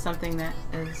reputation of something that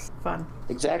is fun.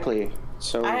 Exactly.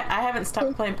 So I haven't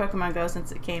stopped playing Pokemon Go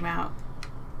since it came out.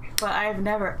 But I've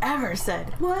never, ever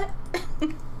said, what?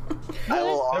 I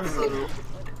will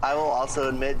also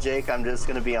admit, Jake, I'm just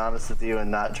going to be honest with you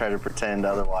and not try to pretend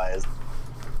otherwise.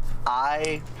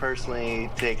 I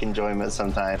personally take enjoyment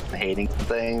sometimes in hating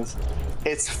things.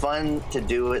 It's fun to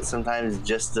do it sometimes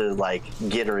just to like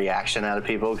get a reaction out of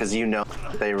people because you know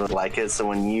they really like it. So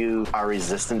when you are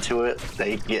resistant to it,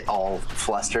 they get all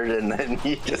flustered and then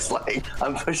you just like,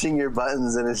 I'm pushing your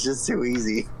buttons and it's just too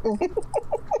easy.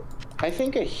 I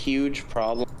think a huge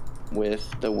problem with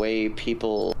the way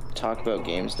people talk about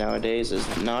games nowadays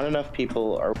is not enough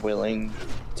people are willing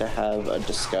to have a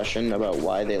discussion about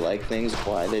why they like things,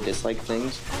 why they dislike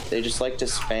things. They just like to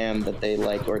spam that they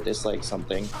like or dislike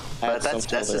something. But that's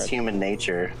just human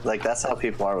nature. Like, that's how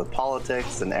people are with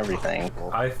politics and everything.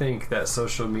 I think that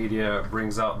social media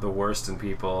brings out the worst in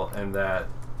people, and that...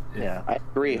 I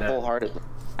agree wholeheartedly.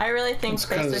 I really think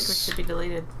Facebook should be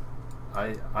deleted.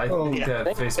 I think that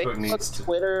Facebook needs to...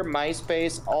 Twitter,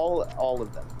 MySpace, all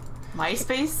of them.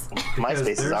 MySpace?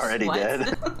 MySpace is already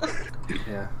dead.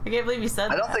 Yeah. I can't believe you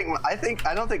said that.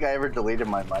 I don't think I ever deleted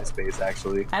my MySpace,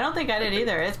 actually. I don't think I did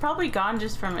either. It's probably gone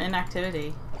just from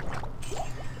inactivity.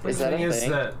 Is that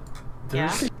a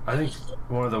thing? I think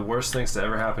one of the worst things to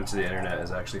ever happen to the internet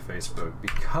is actually Facebook,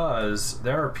 because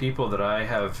there are people that I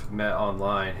have met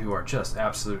online who are just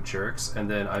absolute jerks,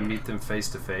 and then I meet them face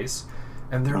to face,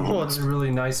 and they're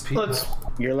really nice people.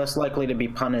 You're less likely to be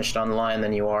punished online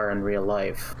than you are in real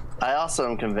life. I also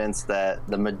am convinced that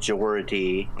the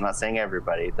majority, I'm not saying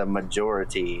everybody, the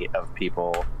majority of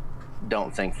people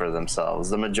don't think for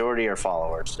themselves. The majority are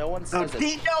followers. No one says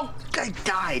it. No, I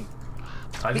died.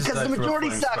 Because the majority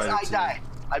sucks, I died.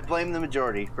 I blame the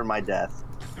majority for my death.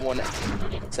 No one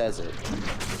says it.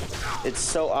 It's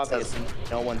so obvious and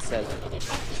no one says it.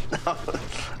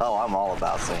 Oh, I'm all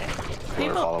about saying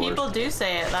it. People do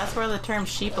say it. That's where the term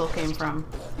sheeple came from.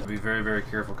 Be very, very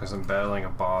careful because I'm battling a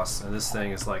boss, and this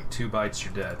thing is like 2 bites,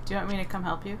 you're dead. Do you want me to come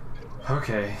help you?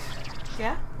 Okay.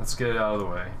 Yeah? Let's get it out of the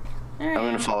way. I'm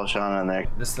gonna follow Shonna in there.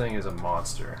 This thing is a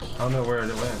monster. I don't know where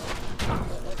it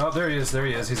went. Oh, there he is. There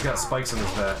he is. He's got spikes in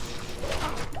his back.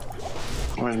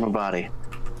 Where's my body?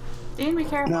 Dean, be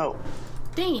careful. No.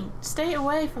 Dean, stay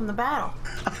away from the battle.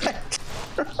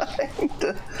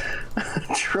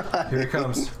 Try. Here he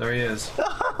comes. There he is.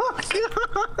 Oh,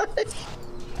 God.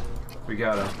 We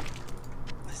got him.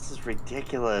 This is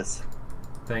ridiculous.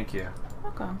 Thank you.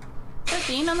 Welcome. Is that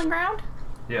Dean on the ground?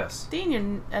 Yes. Dean,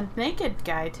 you're a naked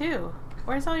guy, too.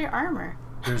 Where's all your armor?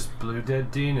 There's blue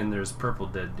dead Dean and there's purple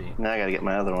dead Dean. Now I gotta get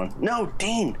my other one. No,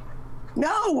 Dean!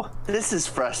 No! This is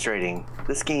frustrating.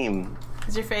 This game.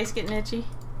 Is your face getting itchy?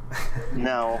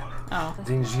 No. Oh.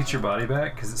 Dean, did you get your body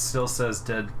back? Because it still says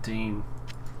dead Dean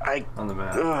on the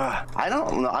map. I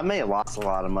don't know. I may have lost a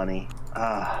lot of money.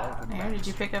 Mayor, did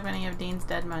you pick up any of Dean's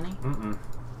dead money? Mm-mm.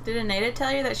 Did Anita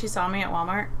tell you that she saw me at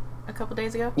Walmart a couple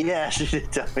days ago? Yeah, she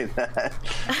did tell me that.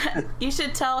 You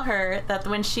should tell her that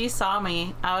when she saw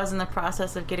me, I was in the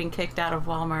process of getting kicked out of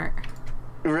Walmart.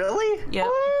 Really? Yep.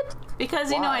 What?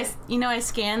 Because I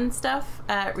scan stuff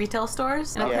at retail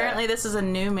stores, and apparently this is a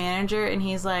new manager, and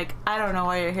he's like, I don't know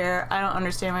why you're here. I don't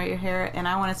understand why you're here, and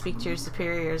I want to speak to your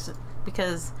superiors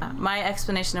because my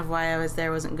explanation of why I was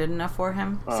there wasn't good enough for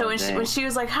him. Oh, so when she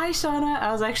was like, "Hi, Shonna,"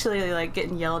 I was actually like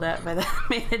getting yelled at by the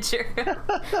manager,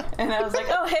 and I was like,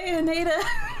 "Oh, hey, Anita."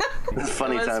 It's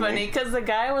funny. It was funny because the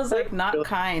guy was like not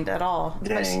kind at all.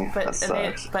 Dang, that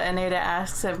sucks. But Anita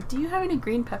asks him, "Do you have any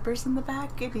green peppers in the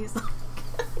back?" And he's like.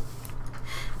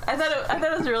 I thought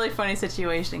it was a really funny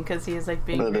situation because he was like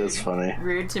being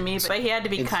rude to me, but he had to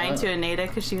be kind to Anita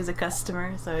because she was a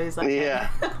customer. So he's like, yeah.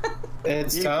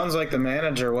 It sounds like the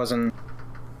manager wasn't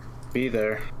be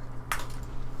there.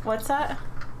 What's that?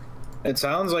 It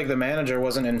sounds like the manager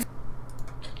wasn't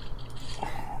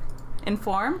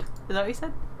informed. Is that what you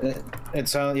said? It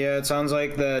sounds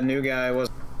like the new guy was.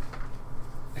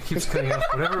 It keeps cutting off.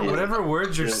 Whatever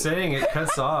words you're saying, it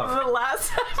cuts off. The last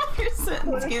time. Your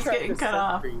sentence keeps getting cut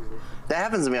off. That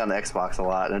happens to me on the Xbox a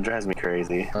lot, and it drives me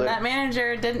crazy. That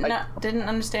manager didn't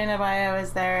understand why I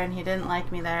was there, and he didn't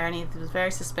like me there, and he was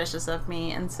very suspicious of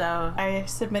me, and so I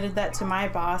submitted that to my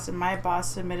boss, and my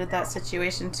boss submitted that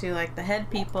situation to like the head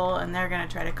people, and they're gonna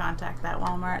try to contact that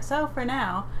Walmart. So for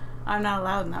now, I'm not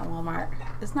allowed in that Walmart.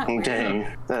 Isn't that weird?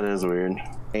 Dang, that is weird.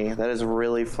 Hey, that is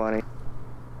really funny.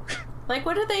 Like,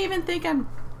 what do they even think I'm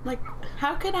like?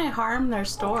 How can I harm their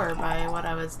store by what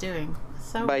I was doing?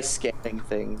 So By scanning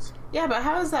things. yeah, but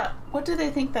how is that? What do they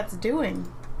think that's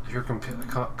doing? Your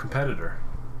competitor.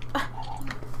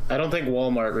 I don't think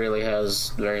Walmart really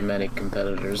has very many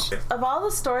competitors. Of all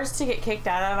the stores to get kicked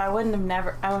out of, I would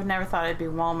never thought it'd be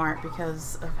Walmart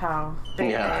because of how big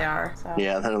they are. So.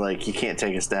 Yeah, they're like, you can't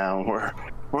take us down. We're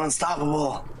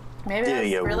unstoppable. Maybe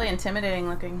that's really intimidating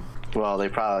looking. Well, they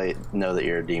probably know that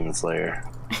you're a demon slayer.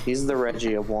 He's the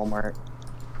Reggie of Walmart.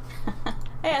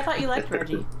 Hey, I thought you liked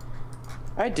Reggie.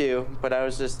 I do, but I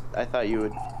thought you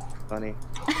would funny.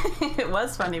 It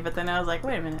was funny, but then I was like,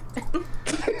 wait a minute.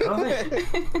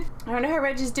 I wonder how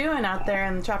Reggie's doing out there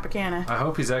in Tropicana. I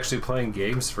hope he's actually playing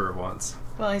games for once.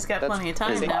 Well, he's got plenty of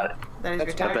time now that he's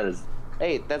retired.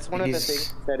 Hey, that's one of the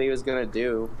things that he was gonna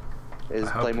do, is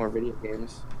play more video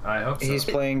games. I hope so. He's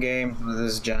playing games with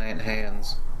his giant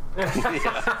hands.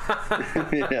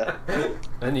 Yeah.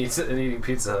 And eating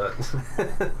Pizza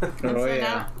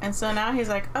Hut. And so now he's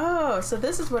like, oh, so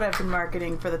this is what I've been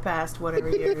marketing for the past whatever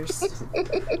years.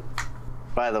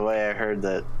 By the way, I heard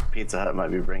that Pizza Hut might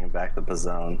be bringing back the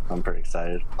Pizzone. I'm pretty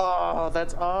excited. Oh,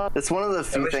 that's awesome. It's one of the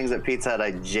few things at Pizza Hut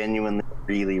I genuinely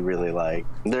really like.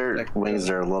 Their wings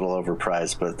are a little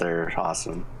overpriced, but they're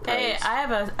awesome. Hey, I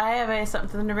have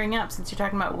something to bring up since you're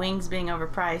talking about wings being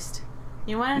overpriced.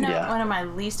 You want to know what one of my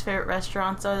least favorite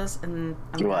restaurants is in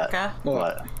America?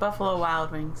 What? Buffalo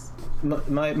Wild Wings.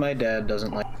 My dad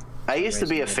doesn't like. I used to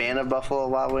be a fan of Buffalo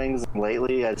Wild Wings.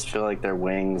 Lately, I just feel like their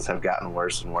wings have gotten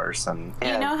worse and worse. And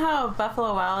you know how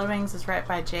Buffalo Wild Wings is right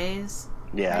by Jay's?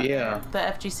 Yeah. The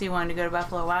FGC wanted to go to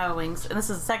Buffalo Wild Wings, and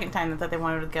this is the second time that they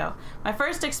wanted to go. My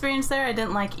first experience there, I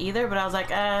didn't like either, but I was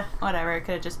like, whatever. It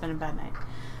could have just been a bad night.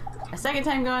 My second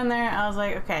time going there, I was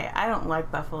like, okay, I don't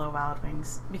like Buffalo Wild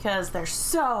Wings because they're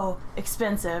so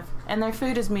expensive, and their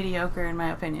food is mediocre in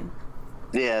my opinion.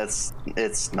 Yeah,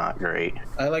 it's not great.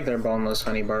 I like their boneless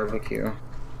honey barbecue.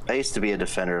 I used to be a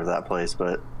defender of that place,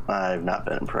 but I've not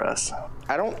been impressed.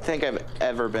 I don't think I've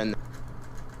ever been.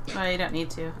 Well, you don't need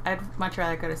to. I'd much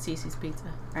rather go to Cece's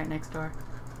Pizza right next door.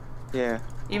 Yeah.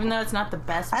 Even though it's not the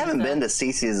best pizza. I haven't been to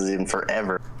Cece's in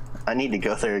forever. I need to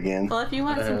go there again. Well, if you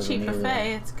want some cheap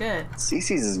buffet, it's good.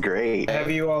 Cece's is great. Have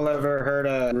you all ever heard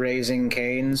of Raising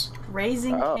Cane's?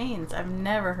 Raising Cane's? I've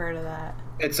never heard of that.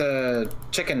 It's a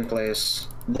chicken place.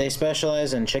 They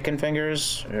specialize in chicken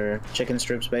fingers, or chicken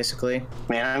strips, basically.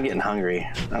 Man, I'm getting hungry.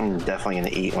 I'm definitely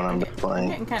going to eat when I'm done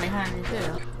playing. I'm getting kind of hungry,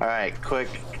 too. Alright, quick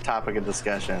topic of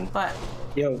discussion. What?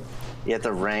 Yo. You have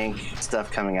to rank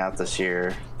stuff coming out this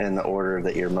year in the order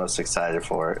that you're most excited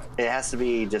for. It has to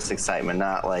be just excitement,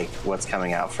 not like what's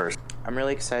coming out first. I'm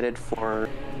really excited for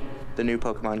the new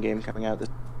Pokemon game coming out.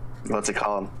 What's it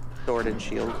called? Sword and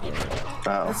Shield.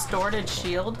 The Oh, Sword and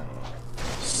Shield?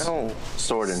 No.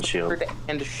 Sword and Shield. Sword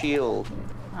and Shield.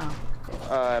 Oh.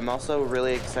 I'm also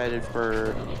really excited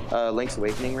for Link's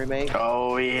Awakening remake.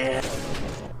 Oh, yeah.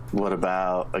 What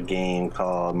about a game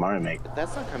called Mario Maker?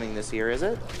 That's not coming this year, is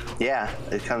it? Yeah,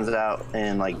 it comes out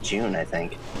in like June, I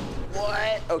think.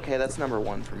 What? Okay, that's number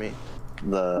one for me.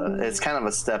 It's kind of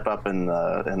a step up in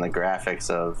the graphics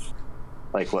of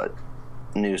like what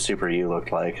new Super U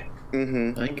looked like.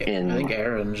 Mm-hmm. I think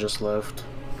Aaron just left.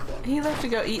 He left to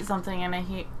go eat something, and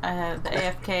the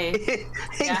AFK.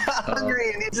 He got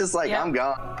hungry and he's just like, I'm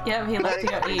gone. Yep, he left to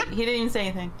go eat. He didn't even say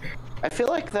anything. I feel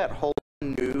like that whole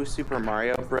new Super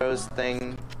Mario Bros.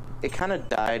 Thing, it kind of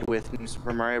died with New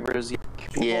Super Mario Bros.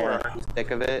 People were already sick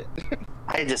of it.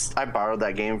 I borrowed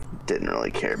that game, didn't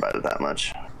really care about it that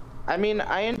much. I mean,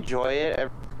 I enjoy it. I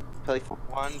play for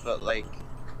one, but like,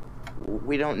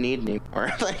 we don't need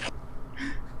anymore. Like,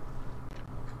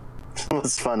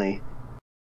 What's funny?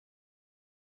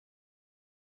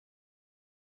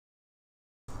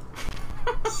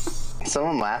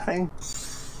 Someone laughing?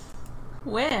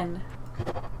 When?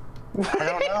 I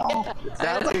don't know. It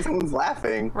sounds like someone's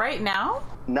laughing. Right now?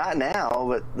 Not now,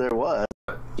 but there was.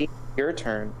 your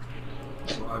turn.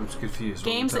 Well, I'm just confused.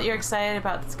 Games that you're excited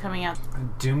about that's coming out.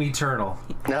 Doom Eternal.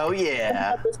 Oh,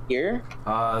 yeah. This year?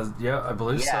 Yeah, I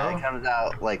believe so. Yeah, it comes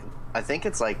out, like, I think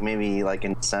it's, like, maybe, like,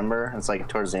 in December. It's, like,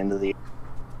 towards the end of the year.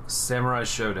 Samurai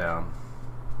Showdown.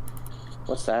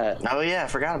 What's that? Oh, yeah, I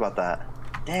forgot about that.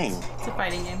 Dang. It's a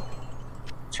fighting game.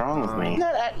 What's wrong with me? Isn't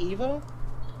that at EVO?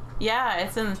 Yeah,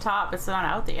 it's in the top. It's not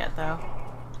out yet, though.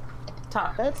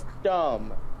 Top. That's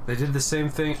dumb. They did the same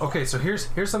thing. Okay, so here's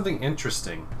something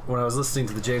interesting. When I was listening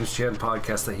to the James Chan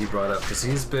podcast that he brought up, because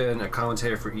he's been a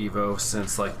commentator for Evo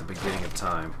since like the beginning of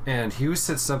time, and he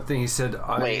said something. He said,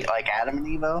 "Wait, like Adam and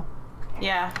Evo?"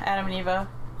 Yeah, Adam and Evo.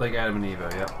 Like Adam and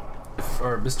Evo, yeah.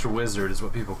 Or Mr. Wizard is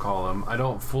what people call him. I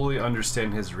don't fully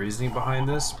understand his reasoning behind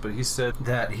this, but he said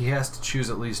that he has to choose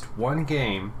at least one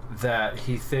game that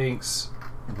he thinks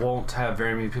won't have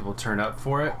very many people turn up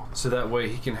for it, so that way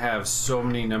he can have so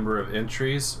many number of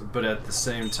entries, but at the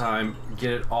same time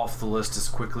get it off the list as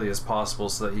quickly as possible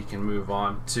so that he can move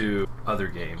on to other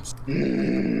games.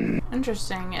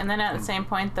 Interesting. And then at the same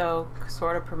point, though,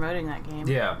 sort of promoting that game.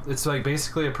 Yeah, it's like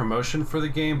basically a promotion for the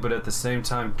game, but at the same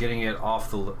time getting it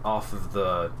off of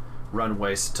the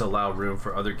runways to allow room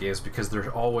for other games, because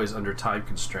they're always under time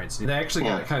constraints. They actually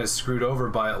got kind of screwed over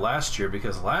by it last year,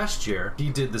 because last year he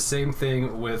did the same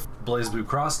thing with BlazBlue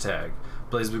Cross Tag.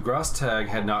 BlazBlue Cross Tag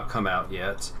had not come out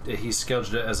yet. He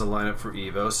scheduled it as a lineup for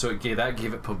Evo, so it gave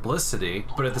it publicity,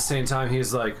 but at the same time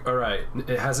he's like, alright,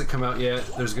 it hasn't come out yet,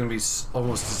 there's going to be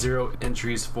almost 0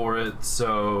 entries for it,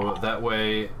 so that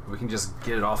way we can just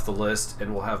get it off the list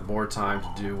and we'll have more time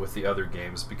to do with the other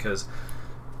games, because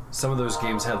some of those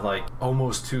games had like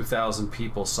almost 2,000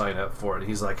 people sign up for it. And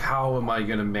he's like, how am I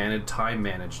going to time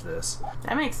manage this?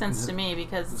 That makes sense to me,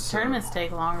 because tournaments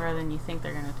take longer than you think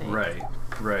they're going to take.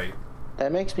 Right.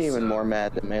 That makes me even more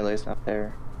mad that Melee's not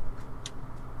there.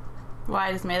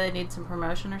 Why? Does Melee need some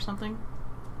promotion or something?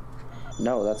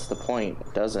 No, that's the point.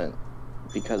 It doesn't.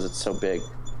 Because it's so big.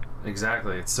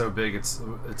 Exactly. It's so big. It's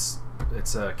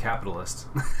a capitalist.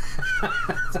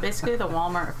 It's basically the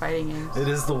Walmart of fighting games. It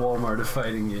is the Walmart of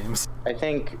fighting games. I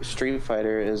think Street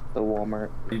Fighter is the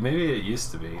Walmart. Maybe it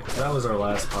used to be. That was our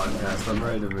last podcast. I'm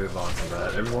ready to move on to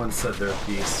that. Everyone said their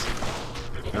piece,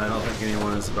 and I don't think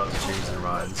anyone is about to change their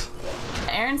minds.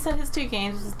 Aaron said his 2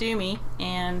 games was Doomy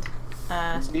and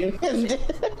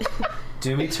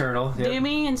Doom Eternal. Yep.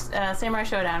 Doomy and Samurai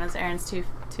Showdown is Aaron's two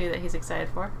that he's excited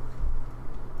for.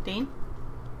 Dean?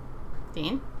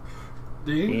 Dean.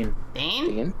 I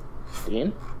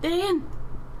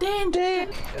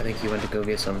think he went to go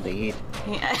get something to eat.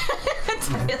 Yeah.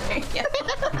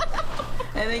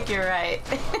 I think you're right.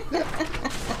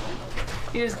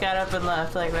 He just got up and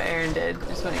left like what Aaron did.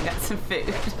 Just went and got some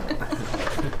food.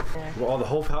 Well, the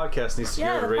whole podcast needs to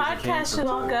go to the podcast should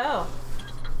all go.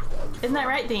 Isn't that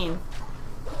right, Dean?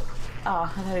 Oh, I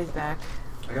thought he was back.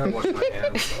 I gotta wash my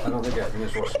hands. I don't think I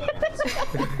finished washing my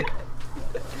hands.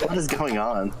 What is going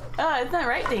on? Oh, isn't that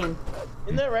right, Dean?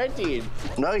 Isn't that right, Dean?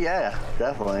 No, yeah,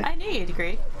 definitely. I knew you'd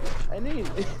agree. I need.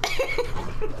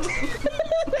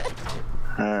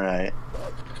 All right.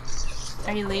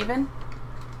 Are you leaving?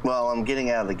 Well, I'm getting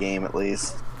out of the game at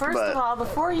least. First of all,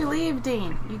 before you leave,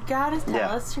 Dean, you gotta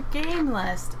tell us your game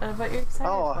list of what you're excited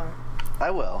for. I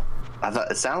will. I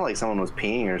thought it sounded like someone was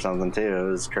peeing or something too.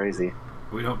 It was crazy.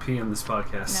 We don't pee on this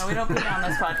podcast. No, we don't pee on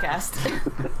this podcast.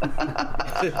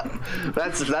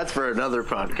 That's for another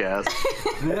podcast.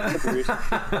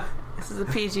 This is a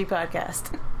PG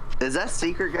podcast. Is that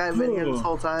secret guy been here this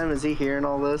whole time? Is he hearing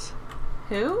all this?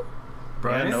 Who?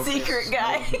 Brian? Yeah, nope. Secret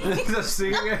guy. The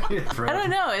secret guy? I don't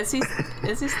know. Is he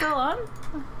still on?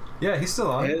 Yeah, he's still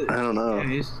on. I don't know. Yeah,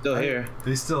 he's still here.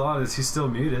 He's still on. Is he still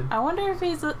muted? I wonder if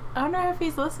he's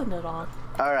listened at all.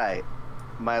 All right.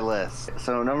 My list.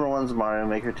 So number 1's Mario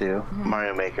Maker 2. Mm-hmm.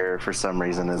 Mario Maker, for some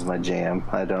reason, is my jam.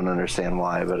 I don't understand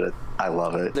why, but I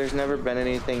love it. There's never been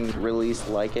anything released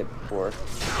like it before.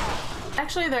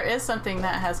 Actually, there is something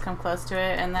that has come close to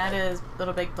it, and that is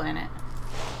Little Big Planet.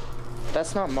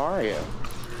 That's not Mario.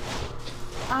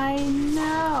 I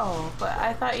know, but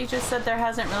I thought you just said there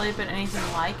hasn't really been anything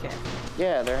like it.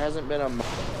 Yeah, there hasn't been a...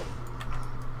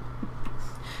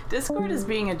 Discord is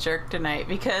being a jerk tonight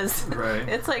because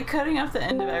it's like cutting off the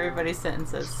end of everybody's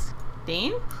sentences.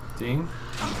 Dean? Dean?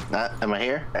 Am I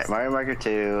here? All right, Mario Maker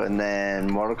 2, and then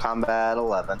Mortal Kombat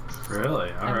 11.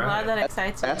 Really? I'm glad that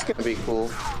excites you. That's gonna be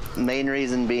cool. Main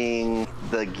reason being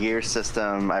the gear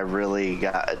system. I really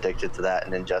got addicted to that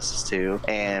in Injustice 2.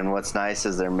 And what's nice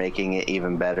is they're making it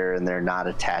even better, and they're not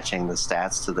attaching the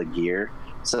stats to the gear.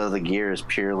 So the gear is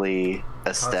purely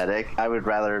aesthetic. I would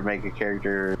rather make a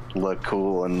character look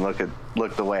cool and look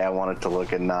the way I want it to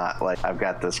look, and not like I've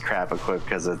got this crap equipped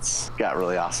because it's got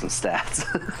really awesome stats.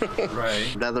 Right.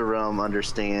 NetherRealm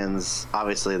understands,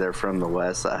 obviously they're from the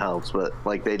West, that helps, but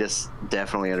like they just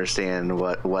definitely understand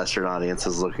what Western audience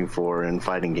is looking for in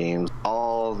fighting games.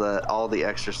 All all the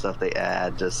extra stuff they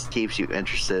add just keeps you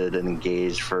interested and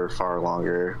engaged for far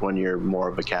longer when you're more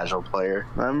of a casual player.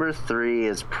 Number 3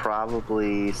 is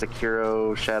probably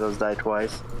Sekiro Shadows Die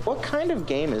Twice. What kind of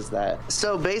game is that?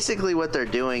 So basically what they're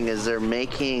doing is they're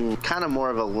making kind of more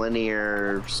of a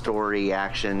linear story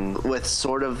action with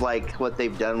sort of like what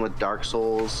they've done with Dark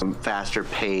Souls, faster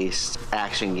paced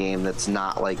action game that's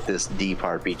not like this deep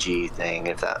RPG thing,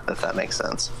 if that makes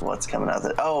sense. What's coming out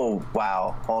of it? Oh,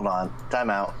 wow. Hold on. Time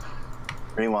out.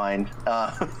 Rewind.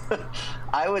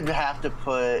 I would have to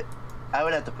put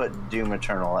Doom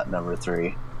Eternal at number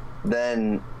 3.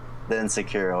 Then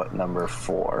Sekiro at number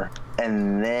 4.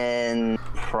 And then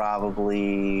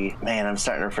probably, man, I'm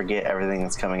starting to forget everything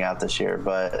that's coming out this year,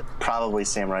 but probably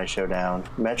Samurai Showdown.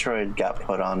 Metroid got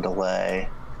put on delay.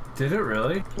 Did it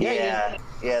really? Yeah,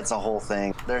 it's a whole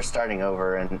thing. They're starting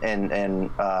over, and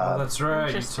oh, that's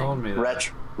right. You told me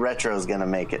that. Retro's gonna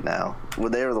make it now. Well,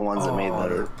 they were the ones that made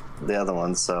the other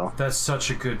ones, so that's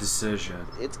such a good decision.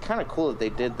 It's kind of cool that they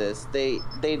did this. They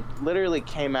literally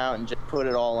came out and just put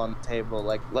it all on the table.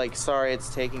 Like sorry,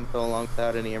 it's taking so long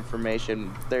without any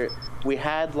information. We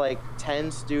had like 10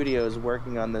 studios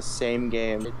working on this same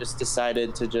game. They just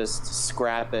decided to just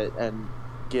scrap it and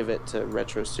give it to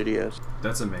Retro Studios.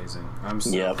 That's amazing. I'm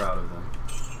so proud of them.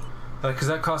 Because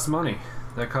that costs money.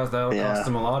 That'll cost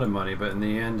them a lot of money, but in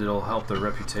the end, it'll help their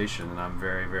reputation, and I'm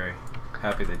very, very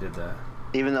happy they did that.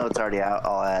 Even though it's already out,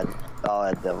 I'll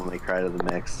add Devil May Cry to the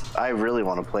mix. I really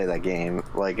want to play that game.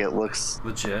 Like, it looks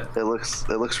legit. It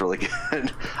looks really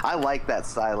good. I like that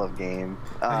style of game.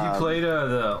 Have you played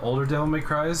the older Devil May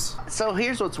Cries? So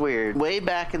here's what's weird. Way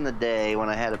back in the day when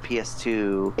I had a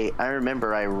PS2, I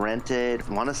remember I rented,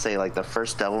 I want to say like the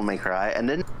first Devil May Cry, and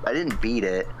then I didn't beat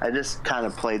it. I just kind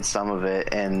of played some of it,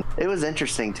 and it was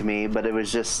interesting to me, but it was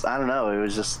just, I don't know, it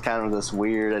was just kind of this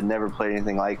weird, I'd never played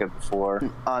anything like it before.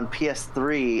 On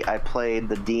PS3, I played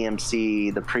the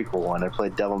DMC, the prequel one. I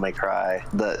played Devil May Cry,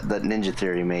 the Ninja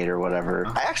Theory made or whatever.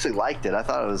 I actually liked it. I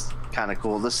thought it was kind of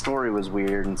cool. The story was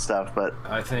weird and stuff, but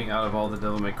I think out of all the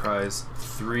Devil May Cries,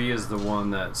 3 is the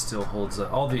one that still holds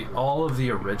up. All of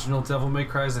the original Devil May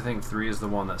Cries, I think 3 is the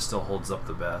one that still holds up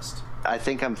the best. I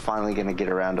think I'm finally going to get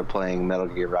around to playing Metal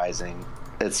Gear Rising.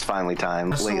 It's finally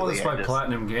time. That's the one that's by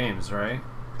Platinum Games, right?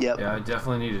 Yep. Yeah, I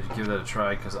definitely need to give that a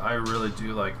try because I really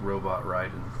do like Robot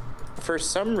Raiden. For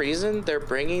some reason, they're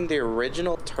bringing the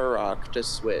original Turok to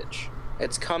Switch.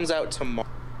 It comes out tomorrow.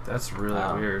 That's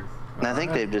really weird. And I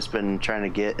think they've just been trying to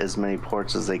get as many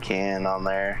ports as they can on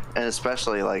there, and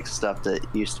especially like stuff that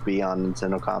used to be on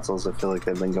Nintendo consoles. I feel like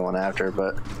they've been going after,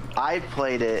 but I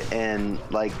played it, and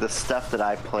like the stuff that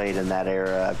I played in that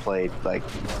era, I played like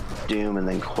Doom and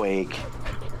then Quake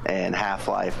and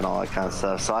Half-Life and all that kind of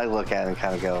stuff. So I look at it and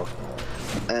kind of go,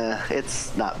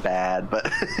 it's not bad,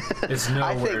 but it's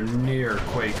nowhere near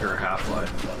Quake or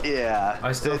Half-Life. Yeah,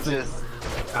 I still think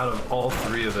out of all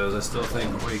 3 of those, I still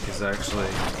think Quake is actually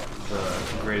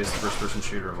the greatest first-person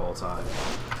shooter of all time.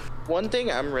 One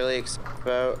thing I'm really excited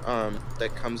about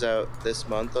that comes out this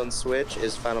month on Switch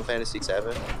is Final Fantasy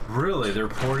VII. Really? They're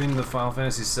porting the Final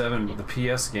Fantasy VII, the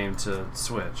PS game, to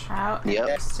Switch? How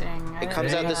interesting. It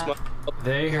comes out this month.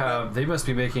 They must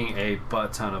be making a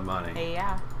butt ton of money.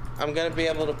 Yeah. I'm going to be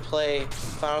able to play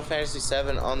Final Fantasy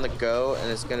VII on the go,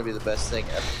 and it's going to be the best thing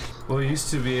ever. Well, you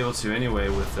used to be able to anyway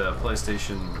with the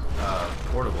PlayStation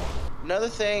Portable. Another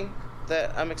thing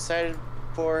that I'm excited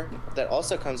for that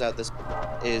also comes out this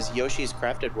month is Yoshi's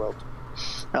Crafted World.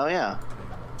 Oh yeah,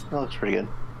 that looks pretty good.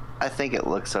 I think it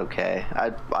looks okay.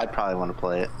 I'd probably want to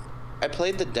play it. I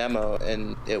played the demo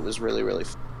and it was really, really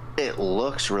fun. It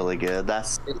looks really good.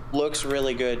 It looks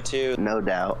really good too. No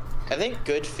doubt. I think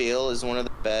Good Feel is one of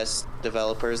the best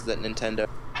developers that Nintendo.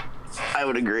 I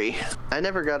would agree. I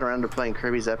never got around to playing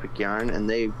Kirby's Epic Yarn, and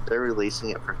they're releasing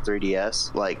it for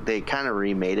 3DS. Like, they kind of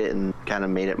remade it and kind of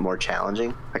made it more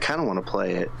challenging. I kind of want to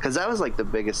play it because that was like the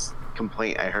biggest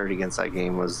complaint I heard against that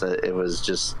game was that it was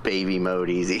just baby mode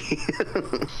easy.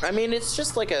 I mean, it's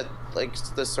just like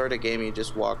the sort of game you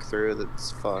just walk through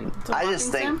that's fun. I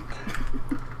just think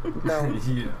No.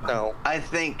 Yeah. No. I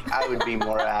think I would be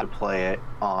more apt to play it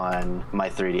on my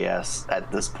 3DS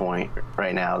at this point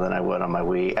right now than I would on my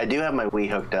Wii. I do have my Wii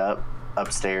hooked up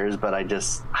upstairs, but I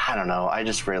don't know. I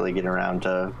just rarely get around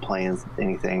to playing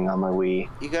anything on my Wii.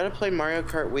 You gotta play Mario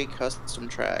Kart Wii Custom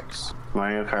Tracks.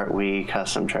 Mario Kart Wii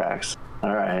Custom Tracks.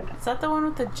 All right. Is that the one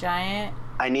with the giant?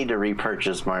 I need to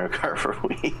repurchase Mario Kart for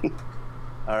Wii.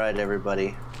 All right,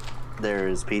 everybody.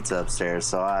 There's pizza upstairs,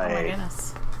 so Oh my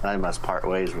goodness. I must part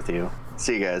ways with you.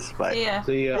 See you guys. Bye. See ya.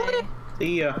 See ya. Bye.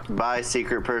 See ya. Bye,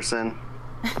 secret person.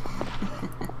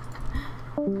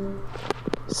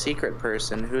 Secret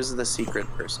person? Who's the secret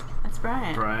person? That's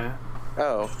Bryant. Bryant.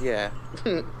 Oh, yeah.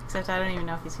 Except I don't even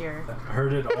know if he's here.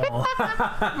 Heard it all.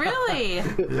 Really?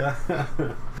 Yeah.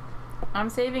 I'm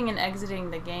saving and exiting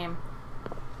the game.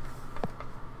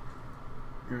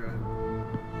 You're right.